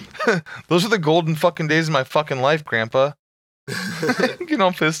 Those are the golden fucking days of my fucking life, Grandpa. Get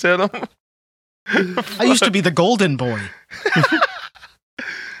all pissed at him. I used to be the golden boy.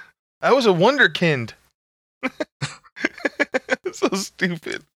 I was a wonderkind. So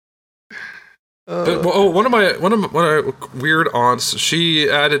stupid. But, one of my weird aunts, she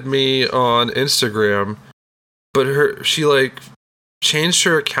added me on Instagram, but she like changed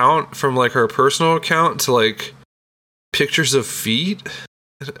her account from like her personal account to like pictures of feet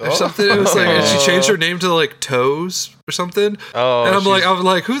or something. It was like, and she changed her name to like Toes or something. Oh, and I'm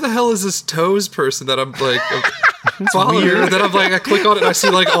like, who the hell is this Toes person that I'm like following her? And then I'm like, I click on it and I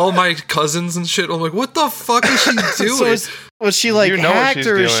see like all my cousins and shit. I'm like, what the fuck is she doing? Was she like hacked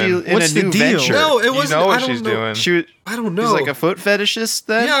or is she in What's a the new deal? venture? No, it wasn't. You know what she's doing. I don't know. She's like a foot fetishist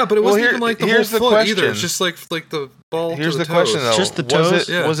then? Yeah, but it wasn't even like the whole foot question. either. It's just like the ball. Here's to the the question toes. though. Just the toes?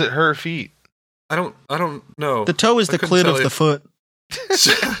 Was it her feet? I don't know. The toe is the clit of the foot.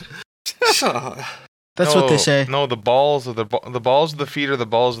 That's what they say. No, the balls of the balls of the feet are the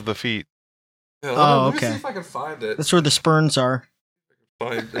balls of the feet. Yeah, let me okay. see if I can find it. That's where the spurns are.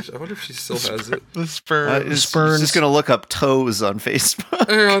 I wonder if she still has it. The sperm. Spurns. Just gonna look up toes on Facebook.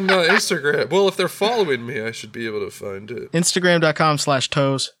 On Instagram. Well, if they're following me, I should be able to find it.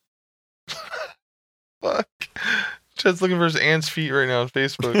 Instagram.com/toes. Fuck. Chad's looking for his aunt's feet right now on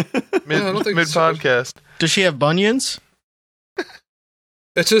Facebook. Mid so. podcast. Does she have bunions?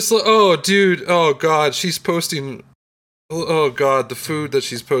 It's just like, oh, dude, oh god, she's posting. Oh god, the food that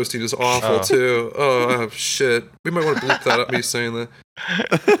she's posting is awful too. Oh shit, we might want to bleep that up. Me saying that.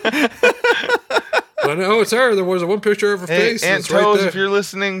 I know it's her. There was one picture of her face. Aunt Toes, right, if you're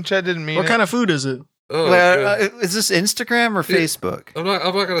listening, Chad didn't mean What kind of food is it? Oh, is this Instagram or Facebook? I'm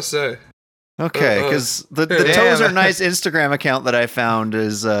not gonna say. Okay, because the Toes Are Nice Instagram account that I found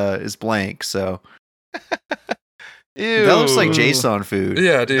is blank. So Ew. That looks like JSON food.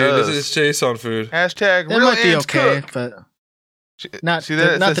 Yeah, dude, it's JSON food. Hashtag It real might be ants okay, cook. but not See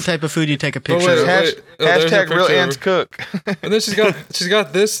that? not the type of food you take a picture of. Hashtag real ants cook. And then she's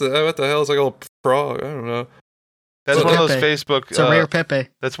got this. What the hell? It's like a little frog. I don't know. That's one of those Facebook. It's a rare Pepe.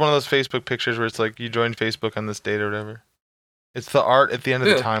 That's one of those Facebook pictures where it's like you joined Facebook on this date or whatever. It's the art at the end of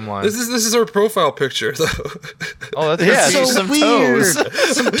the timeline. This is her profile picture, though. Oh, that's so some weird.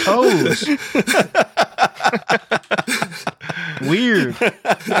 Toes. Some toes. Weird.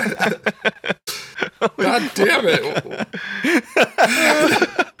 God damn it.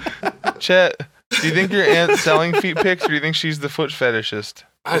 Chet, do you think your aunt's selling feet pics, or do you think she's the foot fetishist?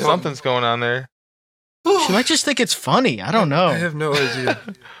 Something's going on there. She might just think it's funny. I don't know. I have no idea.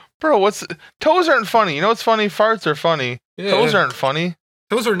 Bro, toes aren't funny. You know what's funny? Farts are funny. Yeah. Toes aren't funny.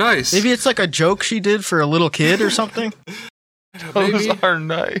 Toes are nice. Maybe it's like a joke she did for a little kid or something. Toes are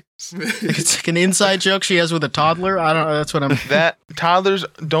nice. It's like an inside joke she has with a toddler. I don't know. That's what I'm. That toddlers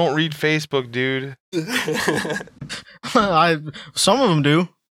don't read Facebook, dude. Some of them do.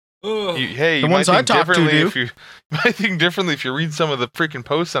 You ones might I think talk to differently do. if you might think differently if you read some of the freaking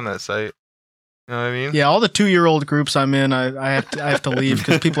posts on that site. You know what I mean? Yeah, all the 2-year-old groups I'm in, I have to leave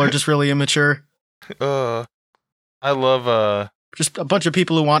because people are just really immature. I love Just a bunch of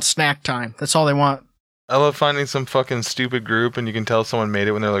people who want snack time. That's all they want. I love finding some fucking stupid group and you can tell someone made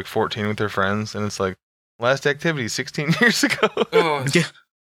it when they're like 14 with their friends and it's like last activity 16 years ago.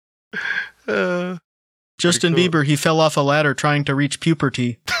 Yeah. Justin Bieber, he fell off a ladder trying to reach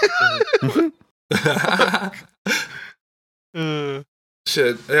puberty.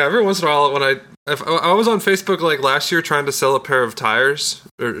 Shit. Yeah, every once in a while when I was on Facebook like last year trying to sell a pair of tires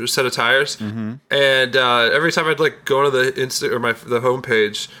or a set of tires, and every time I'd like go to the the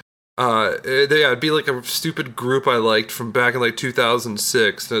homepage, it'd be like a stupid group I liked from back in like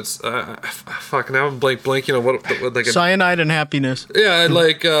 2006. And it's fuck, now I'm blanking on what like Cyanide and Happiness. Yeah,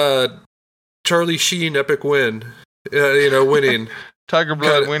 like Charlie Sheen epic win. Winning. Tiger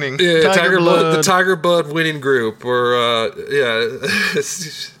Blood winning. Yeah, Tiger Blood, the Tiger Blood winning group. Or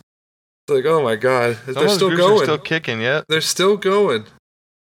it's like, oh my god, they're still going. Are still kicking, yeah. They're still going,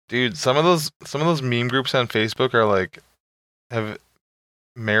 dude. Some of those meme groups on Facebook are like have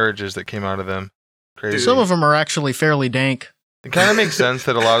marriages that came out of them. Crazy. Some of them are actually fairly dank. It kind of makes sense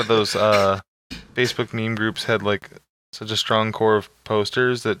that a lot of those Facebook meme groups had like such a strong core of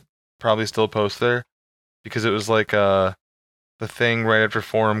posters that probably still post there, because it was like the thing right after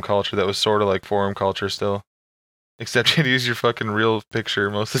forum culture that was sort of like forum culture still. Except you'd use your fucking real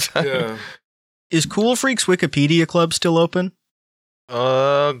picture most of the time. Yeah. Is Cool Freaks Wikipedia Club still open?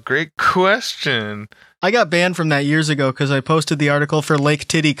 Great question. I got banned from that years ago because I posted the article for Lake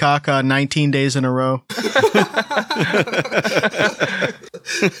Titicaca 19 days in a row.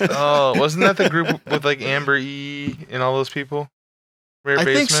 Oh, wasn't that the group with like Amber E and all those people? Rare I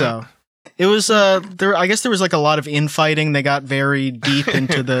think so. It was there. I guess there was like a lot of infighting. They got very deep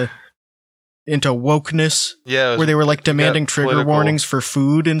into wokeness. Yeah, where they were like demanding trigger warnings for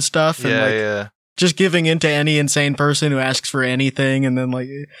food and stuff. And, yeah. Just giving in to any insane person who asks for anything, and then like,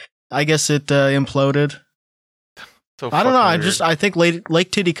 I guess it imploded. So I don't know. Weird. I think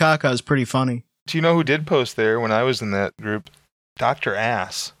Lake Titicaca is pretty funny. Do you know who did post there when I was in that group? Dr.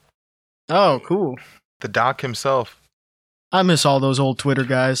 Ass. Oh, cool. The doc himself. I miss all those old Twitter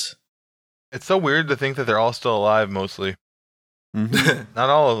guys. It's so weird to think that they're all still alive, mostly. Mm-hmm. Not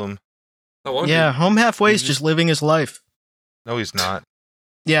all of them. Yeah, Home Halfway is just living his life. No, he's not.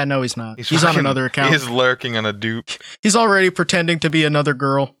 Yeah, no, he's not. He's on another account. He's lurking on a dupe. He's already pretending to be another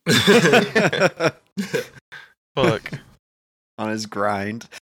girl. Fuck. On his grind.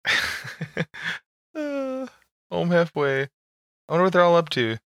 Home Halfway. I wonder what they're all up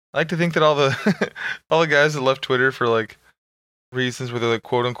to. I like to think that all the guys that left Twitter for like reasons where they're like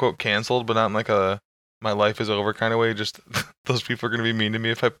quote unquote canceled, but not in like a my life is over kind of way. Just those people are gonna be mean to me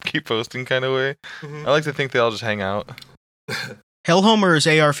if I keep posting kind of way. Mm-hmm. I like to think they all just hang out. Hellhomer is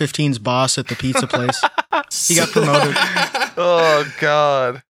AR-15's boss at the pizza place. He got promoted. Oh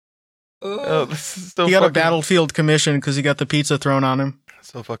god. Oh, this is so he got a battlefield commission because he got the pizza thrown on him.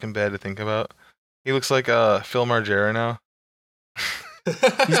 So fucking bad to think about. He looks like Phil Margera now.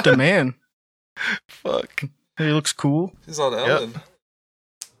 He's the man. Fuck. He looks cool. He's on Ellen. Yep.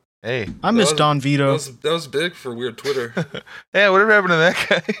 Hey. I miss Don Vito. That was big for weird Twitter. Yeah, whatever happened to that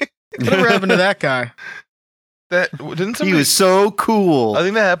guy? Whatever happened to that guy? Didn't somebody, he was so cool. I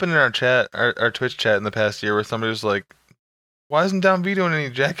think that happened in our chat, our Twitch chat in the past year, where somebody was like, "Why isn't Don Vito in any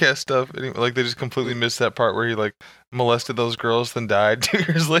Jackass stuff?" And like they just completely missed that part where he like molested those girls, then died 2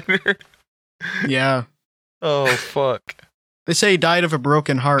 years later. Yeah. Oh fuck. They say he died of a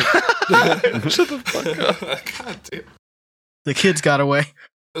broken heart. Shut the fuck up. God damn. The kids got away.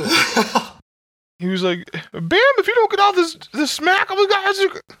 He was like, "Bam! If you don't get off this smack, I'm the guys."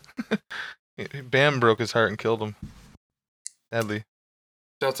 Bam broke his heart and killed him. Sadly.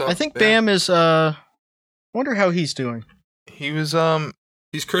 I think Bam is. Wonder how he's doing. He was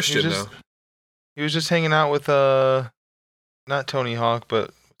He's Christian now. He was just hanging out with not Tony Hawk,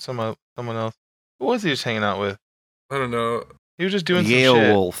 but someone else. Who was he just hanging out with? I don't know. He was just doing Yale some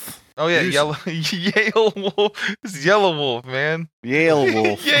shit. Wolf. Oh yeah, Yale Wolf. It's Yellow Wolf, man. Yale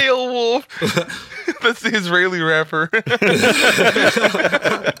Wolf. Yale Wolf. That's the Israeli rapper.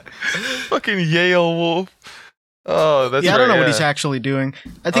 Fucking Yale Wolf. Oh, that's yeah. I right, don't know what he's actually doing.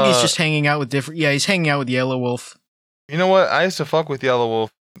 I think he's just hanging out with different. Yeah, he's hanging out with Yellow Wolf. You know what? I used to fuck with Yellow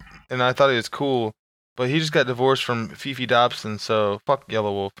Wolf, and I thought he was cool, but he just got divorced from Fifi Dobson, so fuck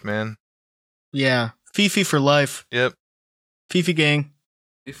Yellow Wolf, man. Yeah, Fifi for life. Yep. Fifi gang.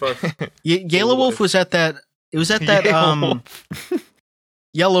 Yellow Wolf was at that. It was at that.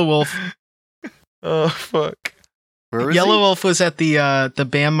 Yellow Wolf. Oh fuck. Where was Yellow he? Wolf was at the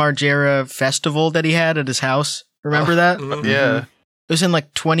Bam Margera festival that he had at his house. Remember that? Yeah. It was in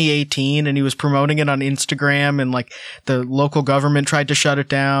like 2018, and he was promoting it on Instagram, and like the local government tried to shut it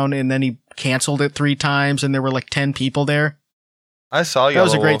down, and then he canceled it 3 times, and there were like 10 people there. I saw Yellow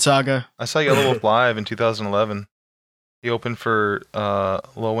Wolf. That was a great saga. I saw Yellow Wolf live in 2011. He opened for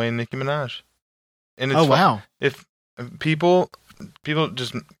Lil Wayne, Nicki Minaj. And it's wow! If people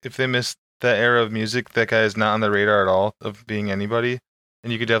just if they miss that era of music, that guy is not on the radar at all of being anybody,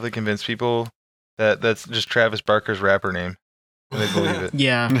 and you could definitely convince people that that's just Travis Barker's rapper name, and they believe it.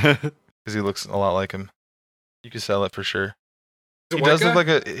 Yeah. Because he looks a lot like him. You could sell it for sure. Is it He white does guy? look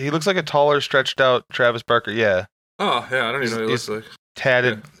like he looks like a taller, stretched out Travis Barker. Yeah, Oh, yeah, I don't even know what he He's- looks like.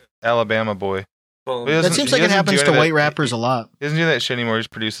 tatted Alabama boy. Well, He doesn't- That seems he like it doesn't happens do to any of white that- rappers a lot. He doesn't do that shit anymore. He just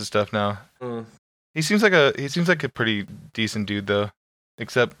produces stuff now. He seems like a pretty decent dude though.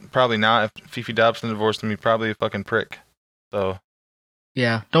 Except probably not. If Fifi Dobson divorced him, he'd probably a fucking prick. So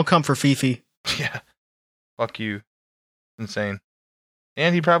Yeah, don't come for Fifi. yeah, fuck you, insane.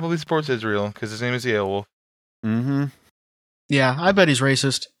 And he probably supports Israel because his name is Yale Mm-hmm. Yeah, I bet he's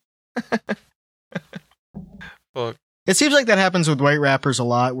racist. Fuck. It seems like that happens with white rappers a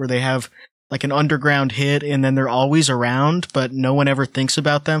lot, where they have like an underground hit and then they're always around, but no one ever thinks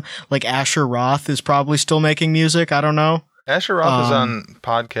about them. Like Asher Roth is probably still making music. I don't know. Asher Roth is on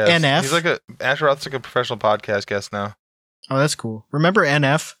podcast. NF? He's Asher Roth's like a professional podcast guest now. Oh, that's cool. Remember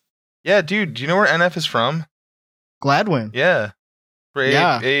NF? Yeah, dude. Do you know where NF is from? Gladwin. Yeah. Where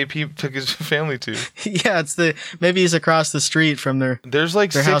Yeah. AAP took his family to. Yeah, maybe he's across the street from their There's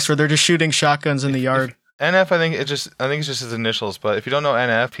like house six. where they're just shooting shotguns in the yard. NF, I think it's just his initials. But if you don't know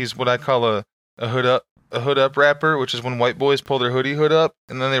NF, he's what I call a hood up rapper, which is when white boys pull their hood up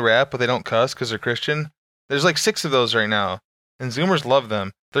and then they rap, but they don't cuss because they're Christian. There's like 6 of those right now, and Zoomers love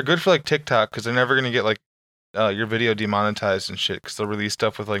them. They're good for like TikTok because they're never gonna get like your video demonetized and shit because they'll release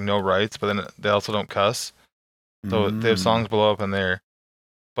stuff with like no rights, but then they also don't cuss, so they have songs blow up in there.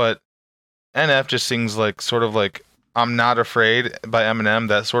 But NF just sings like sort of like "I'm Not Afraid" by Eminem,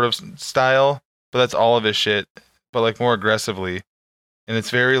 that sort of style. But that's all of his shit, but like more aggressively, and it's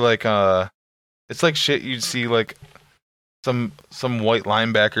very like it's like shit you'd see like some white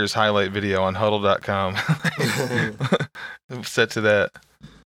linebackers highlight video on Huddle.com. Set to that,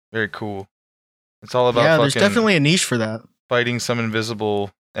 very cool. It's all about There's fucking definitely a niche for that. fighting some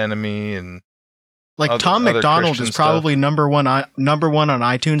invisible enemy and Like other- Tom other McDonald Christian is probably number one on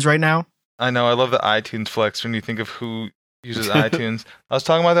iTunes right now. I know, I love the iTunes flex when you think of who uses iTunes. I was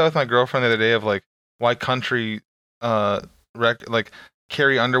talking about that with my girlfriend the other day of like why country like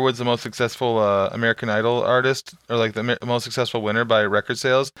Carrie Underwood's the most successful American Idol artist, or like the most successful winner by record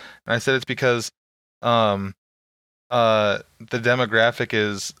sales. And I said it's because the demographic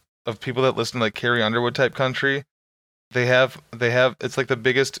is of people that listen to like Carrie Underwood type country. They have it's like the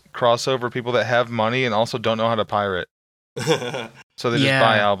biggest crossover, people that have money and also don't know how to pirate. So they just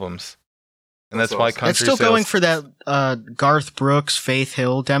buy albums. And that's why awesome. country It's still sales, going for that Garth Brooks, Faith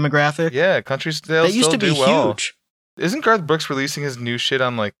Hill demographic. yeah, country sales That used still to be do well. huge. Isn't Garth Brooks releasing his new shit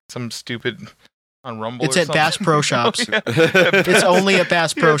on like some stupid on Rumble? It's or at something? Bass Pro Shops. Yeah. It's only at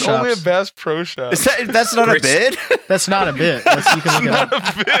Bass Pro It's only Shops. at Bass Pro Shops. That's not a Great. bid? That's not a bit. You can look it up.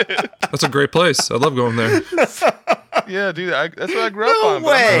 Not a bit. That's a great place. I love going there. Yeah, dude, that's what I grew up No on. but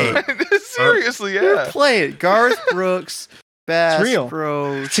I'm way. not- Seriously, yeah. Play it. Garth Brooks, Bass real.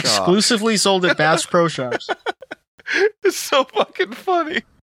 Pro It's Shop. exclusively sold at Bass Pro Shops. It's so fucking funny.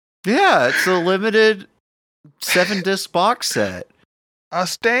 Yeah, it's a limited 7-disc box set. I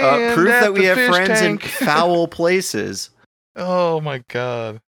stand Proof at that we the have fish friends tank. in foul places. Oh my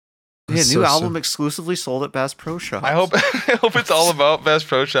god. Yeah, That's new so album sick. exclusively sold at Bass Pro Shops. I hope it's all about Bass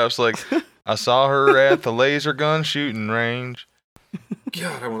Pro Shops. Like, I saw her at the laser gun shooting range.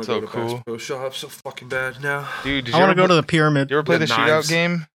 God, I want to So go to cool. Bass Pro Shop so fucking bad now. Dude, did I you want ever to go to the pyramid. You ever play the The shootout knives.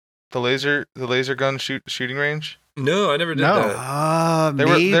 game? The laser gun shooting range? No, I never did No. that. They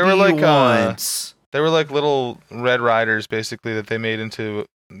were Maybe like, once. They were like little Red Riders, basically, that they made into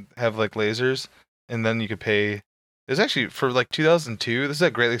have like lasers, and then you could pay. It was actually for like 2002. This is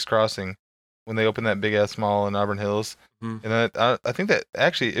at Great Lakes Crossing when they opened that big ass mall in Auburn Hills, Mhm. and then I think that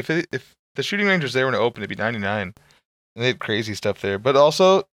actually if the shooting range was there when it opened, it'd be 99. And they had crazy stuff there, but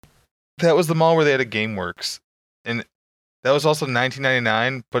also that was the mall where they had a GameWorks, and that was also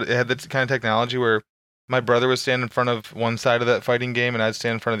 1999. But it had the kind of technology where my brother would stand in front of one side of that fighting game, and I'd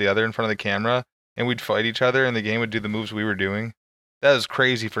stand in front of the other in front of the camera, and we'd fight each other, and the game would do the moves we were doing. That was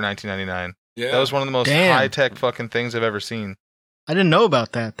crazy for 1999. Yeah. That was one of the most Damn. high-tech fucking things I've ever seen. I didn't know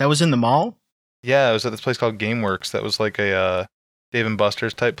about that. That was in the mall? Yeah, it was at this place called GameWorks. That was like a Dave &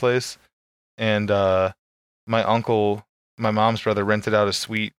 Buster's type place. And my uncle, my mom's brother, rented out a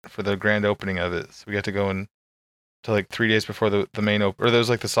suite for the grand opening of it. So we got to go in to like 3 days before the main or there was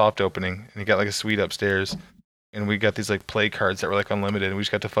like the soft opening, and he got like a suite upstairs. And we got these like play cards that were like unlimited, and we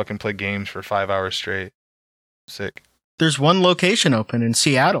just got to fucking play games for 5 hours straight. Sick. There's one location open in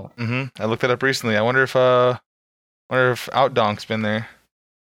Seattle. I looked that up recently. I wonder if Outdonk's been there.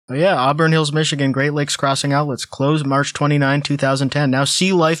 Oh yeah, Auburn Hills, Michigan, Great Lakes Crossing Outlets, closed March 29, 2010. Now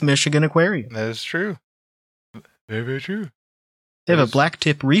Sea Life Michigan Aquarium. That is true. Very, very true. They have a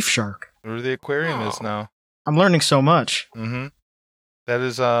black-tip reef shark. Where the aquarium is now. I'm learning so much. Mm-hmm. That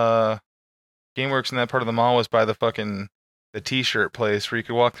is, GameWorks in that part of the mall was by the t-shirt place where you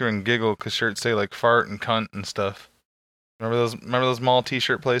could walk through and giggle because shirts say like fart and cunt and stuff. Remember those mall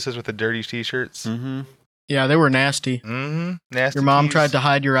t-shirt places with the dirty t-shirts? Mm-hmm. Yeah, they were nasty. Mm-hmm. Nasty. Your mom tees. tried to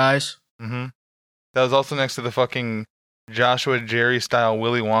hide your eyes. Mm-hmm. That was also next to the fucking Joshua Jerry style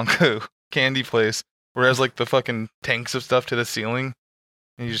Willy Wonka candy place where it has like the fucking tanks of stuff to the ceiling.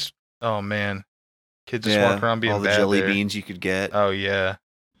 And you just, oh man. Kids just walk around being all the bad jelly there. beans you could get. Oh yeah.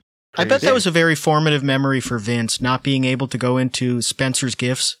 I bet that was a very formative memory for Vince, not being able to go into Spencer's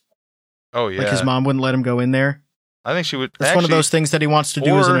Gifts. Oh yeah. Like his mom wouldn't let him go in there. I think she would. That's one of those things that he wants to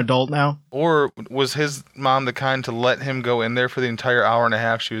do as an adult now. Or was his mom the kind to let him go in there for the entire hour and a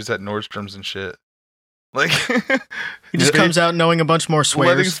half she was at Nordstrom's and shit? Like he just comes out knowing a bunch more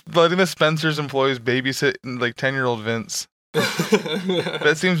swears. Letting the Spencer's employees babysit like 10-year-old Vince.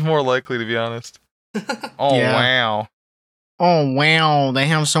 That seems more likely, to be honest. Oh yeah. Wow. Oh wow, they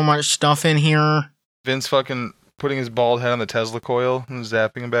have so much stuff in here. Vince fucking putting his bald head on the Tesla coil and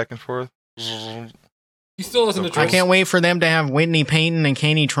zapping him back and forth. He still doesn't address. I can't wait for them to have Whitney Payton and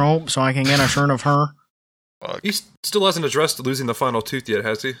Kanie Trope so I can get a shirt of her. Fuck. He still hasn't addressed losing the final tooth yet,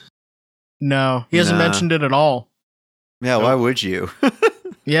 has he? No, he hasn't mentioned it at all. Yeah, why would you?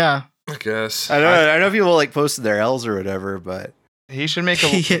 Yeah. I guess. I don't know if people like posted their L's or whatever, but he should make a a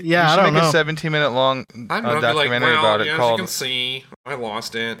 17-minute long documentary about it as called. You can see, I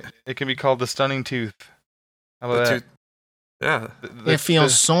lost it. It can be called The Stunning Tooth. How about that? Yeah. It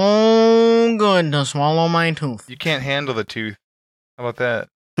feels so good to swallow my tooth. You can't handle the tooth. How about that?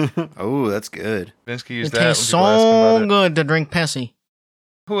 Oh, that's good. Vince can use it that. Tastes so good to drink Pepsi.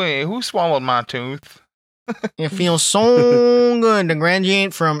 Who swallowed my tooth? It feels so good to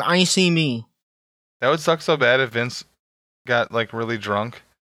graduate from ICB. That would suck so bad if Vince got like really drunk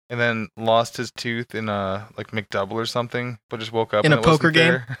and then lost his tooth in a like McDouble or something, but just woke up in and a poker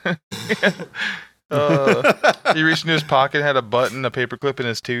game. He reached into his pocket and had a button, a paperclip in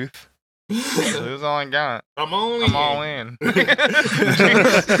his tooth. So this is all I got. I'm all in.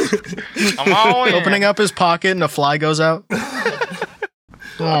 I'm all in. Opening up his pocket and a fly goes out.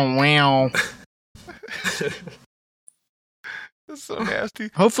 Oh wow. That's so nasty.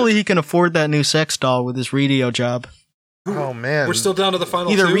 Hopefully he can afford that new sex doll with his radio job. Oh man. We're still down to the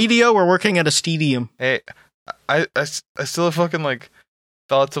final Either two? radio or working at a stadium. Hey, I still have fucking like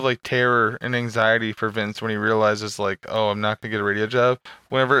thoughts of like terror and anxiety for Vince when he realizes like, oh, I'm not gonna get a radio job.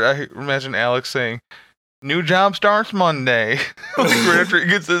 Whenever I imagine Alex saying, "New job starts Monday," like right after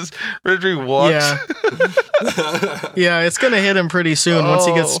he walks. Yeah, yeah, it's gonna hit him pretty soon once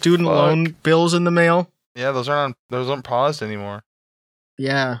he gets student loan bills in the mail. Yeah, those aren't paused anymore.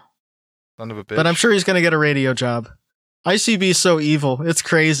 Yeah, son of a bitch. But I'm sure he's gonna get a radio job. ICB is so evil. It's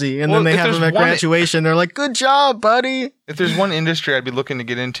crazy. And then they have him at graduation. They're like, good job, buddy. If there's one industry I'd be looking to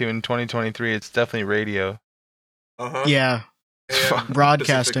get into in 2023, it's definitely radio. Uh-huh. Yeah.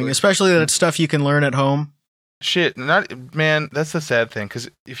 Broadcasting. Especially that it's stuff you can learn at home. Shit. Man, that's the sad thing. Because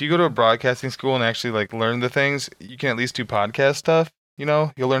if you go to a broadcasting school and actually like learn the things, you can at least do podcast stuff. You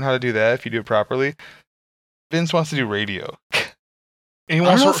know, you'll learn how to do that if you do it properly. Vince wants to do radio. I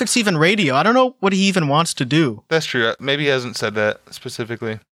don't know if it's even radio. I don't know what he even wants to do. That's true. Maybe he hasn't said that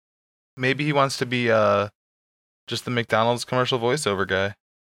specifically. Maybe he wants to be just the McDonald's commercial voiceover guy.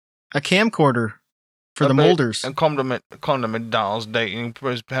 A camcorder for the molders. And come to McDonald's date and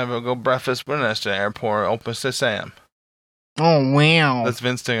have a go breakfast with us at the airport. Open to Sam. Oh wow! That's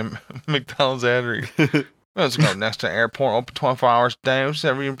Vince doing McDonald's ad read. Let's go next to the airport. Open 24 hours a day.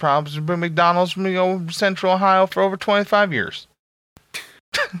 Every problems been McDonald's from Central Ohio for over 25 years.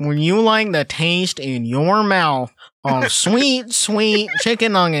 When you like the taste in your mouth of sweet, sweet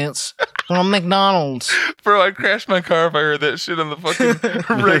chicken nuggets from McDonald's. Bro, I'd crash my car if I heard that shit on the fucking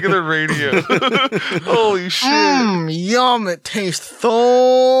regular radio. Holy shit. Yum, it tastes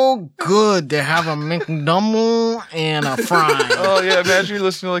so good to have a McDouble and a fry. Oh, yeah, imagine you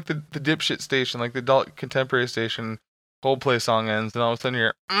listening to like the dipshit station, like the adult contemporary station, Coldplay song ends, and all of a sudden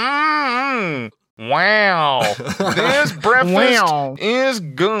you're, wow, this breakfast is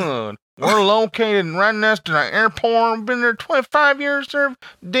good. We're located right next to the airport. We've been there 25 years. Serve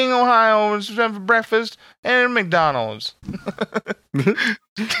Ding, Ohio, have breakfast and McDonald's.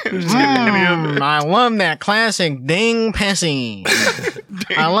 I love that classic Ding Pepsi.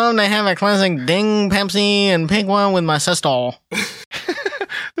 I love to have a classic Ding Pepsi and pick one with my sister.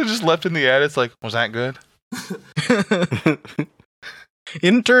 They're just left in the ad. It's like, was that good?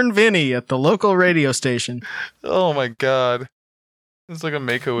 Intern Vinny at the local radio station. Oh my god. It's like a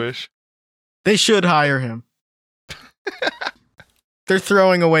Make-A-Wish. They should hire him. They're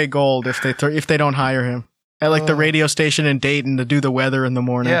throwing away gold if they don't hire him at like the radio station in Dayton to do the weather in the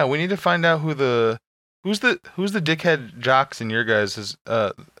morning. Yeah, we need to find out who's the dickhead jocks in your guys'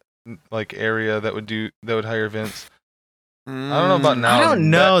 like area that would hire Vince. I don't know about now. I don't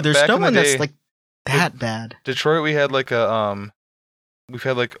know. There's no one that's like that bad. Detroit, we had like we've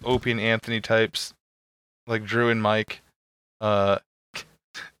had like Opie and Anthony types, like Drew and Mike,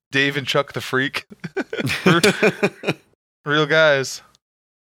 Dave and Chuck the Freak, real guys.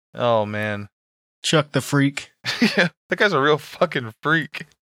 Oh man, Chuck the Freak. Yeah, that guy's a real fucking freak.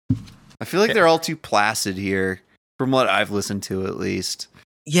 I feel like they're all too placid here, from what I've listened to at least.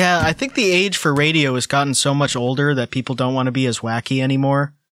 Yeah, I think the age for radio has gotten so much older that people don't want to be as wacky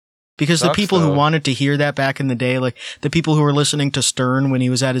anymore. Because the people who wanted to hear that back in the day, like the people who were listening to Stern when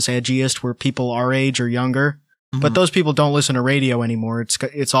he was at his edgiest were people our age or younger. Mm-hmm. But those people don't listen to radio anymore.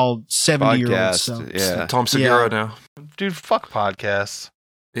 It's all 70-year-olds. So. Yeah. Tom Segura now. Dude, fuck podcasts.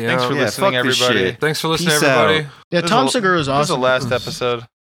 Yeah. Thanks for listening, everybody. Thanks for listening, Peace everybody. out. Yeah, Tom Segura is awesome. This is the last episode.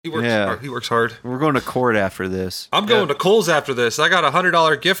 He works hard. We're going to court after this. I'm going to Kohl's after this. I got a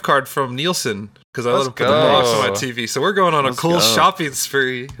 $100 gift card from Nielsen because I let him put the box on my TV. So we're going on a Kohl's shopping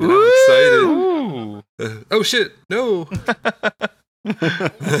spree. And I'm excited. Oh shit! No.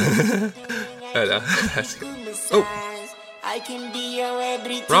 I can be your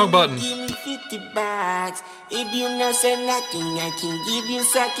everything. Wrong button. Give me 50 bucks. If you no say nothing, I can give you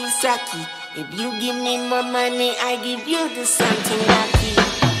saki. If you give me more money, I give you the something lucky.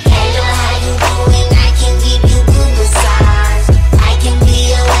 Hello, how you doing? I can give you good massage. I can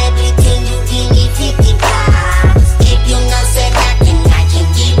be your everything. You give me 50 bucks. If you no say nothing, I can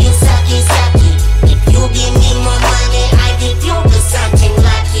give you saki. If you give me more money, I give you the something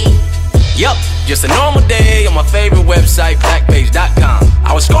lucky. Yup, just a normal day on my favorite website, Backpage.com.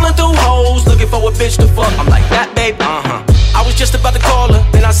 I was scrolling through hoes, looking for a bitch to fuck. I'm like, that babe, I was just about to call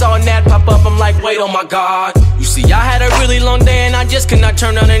her, then I saw an ad pop up. I'm like, wait, oh my god. You see, I had a really long day and I just could not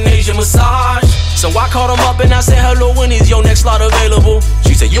turn down an Asian massage. So I called him up and I said, hello, when is your next slot available?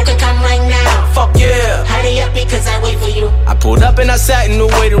 She said, You can come right now. fuck yeah. Hurry up because I wait for you. I pulled up and I sat in the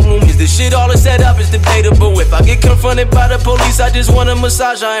waiting room. Is this shit all is set up? It's debatable. If I get confronted by the police, I just want a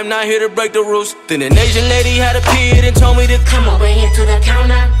massage. I am not here to break the rules. Then an Asian lady had appeared and told me to Come over here to the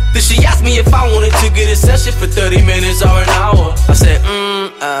counter. Then she asked me if I wanted to get a session for 30 minutes or an hour. I said,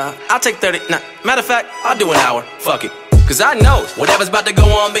 I'll take 30. Nah, matter of fact, I'll do an hour. Fuck it. Cause I know whatever's about to go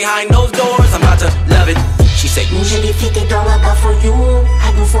on behind those doors, I'm about to love it. She said, Usually $50, but for you,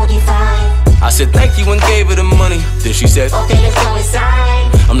 I do 45. I said thank you and gave her the money. Then she said, Okay, let's go inside.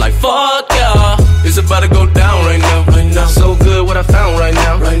 I'm like, fuck yeah, it's about to go down right now. So good what I found right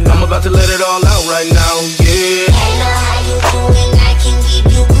now. I'm about to let it all out right now, yeah. Hello, how you doing? I can give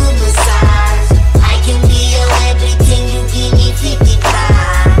you good massage. I can be your everything. You give me 50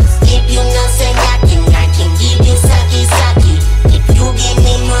 bucks. If you no say nothing, I can give you saki. If you give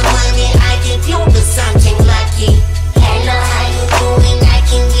me more money, I give you the something lucky. Hello, how you doing? I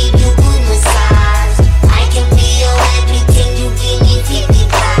can give you good massage. I can be your everything. You give me 50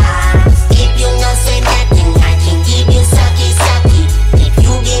 bucks. If you no say nothing, I can give you saki. If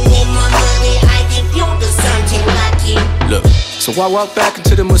you give me more money, I give you the something lucky. Look, so I walked back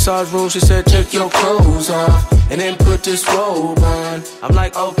into the massage room. She said, take your clothes off and then put this robe on. I'm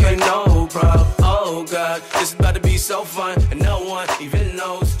like, okay, no problem. Oh God, this is about to be so fun, and no one even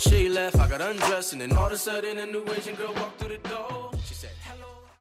knows. She left, I got undressed, and then all of a sudden a new Asian girl walked through the door. She said, hello.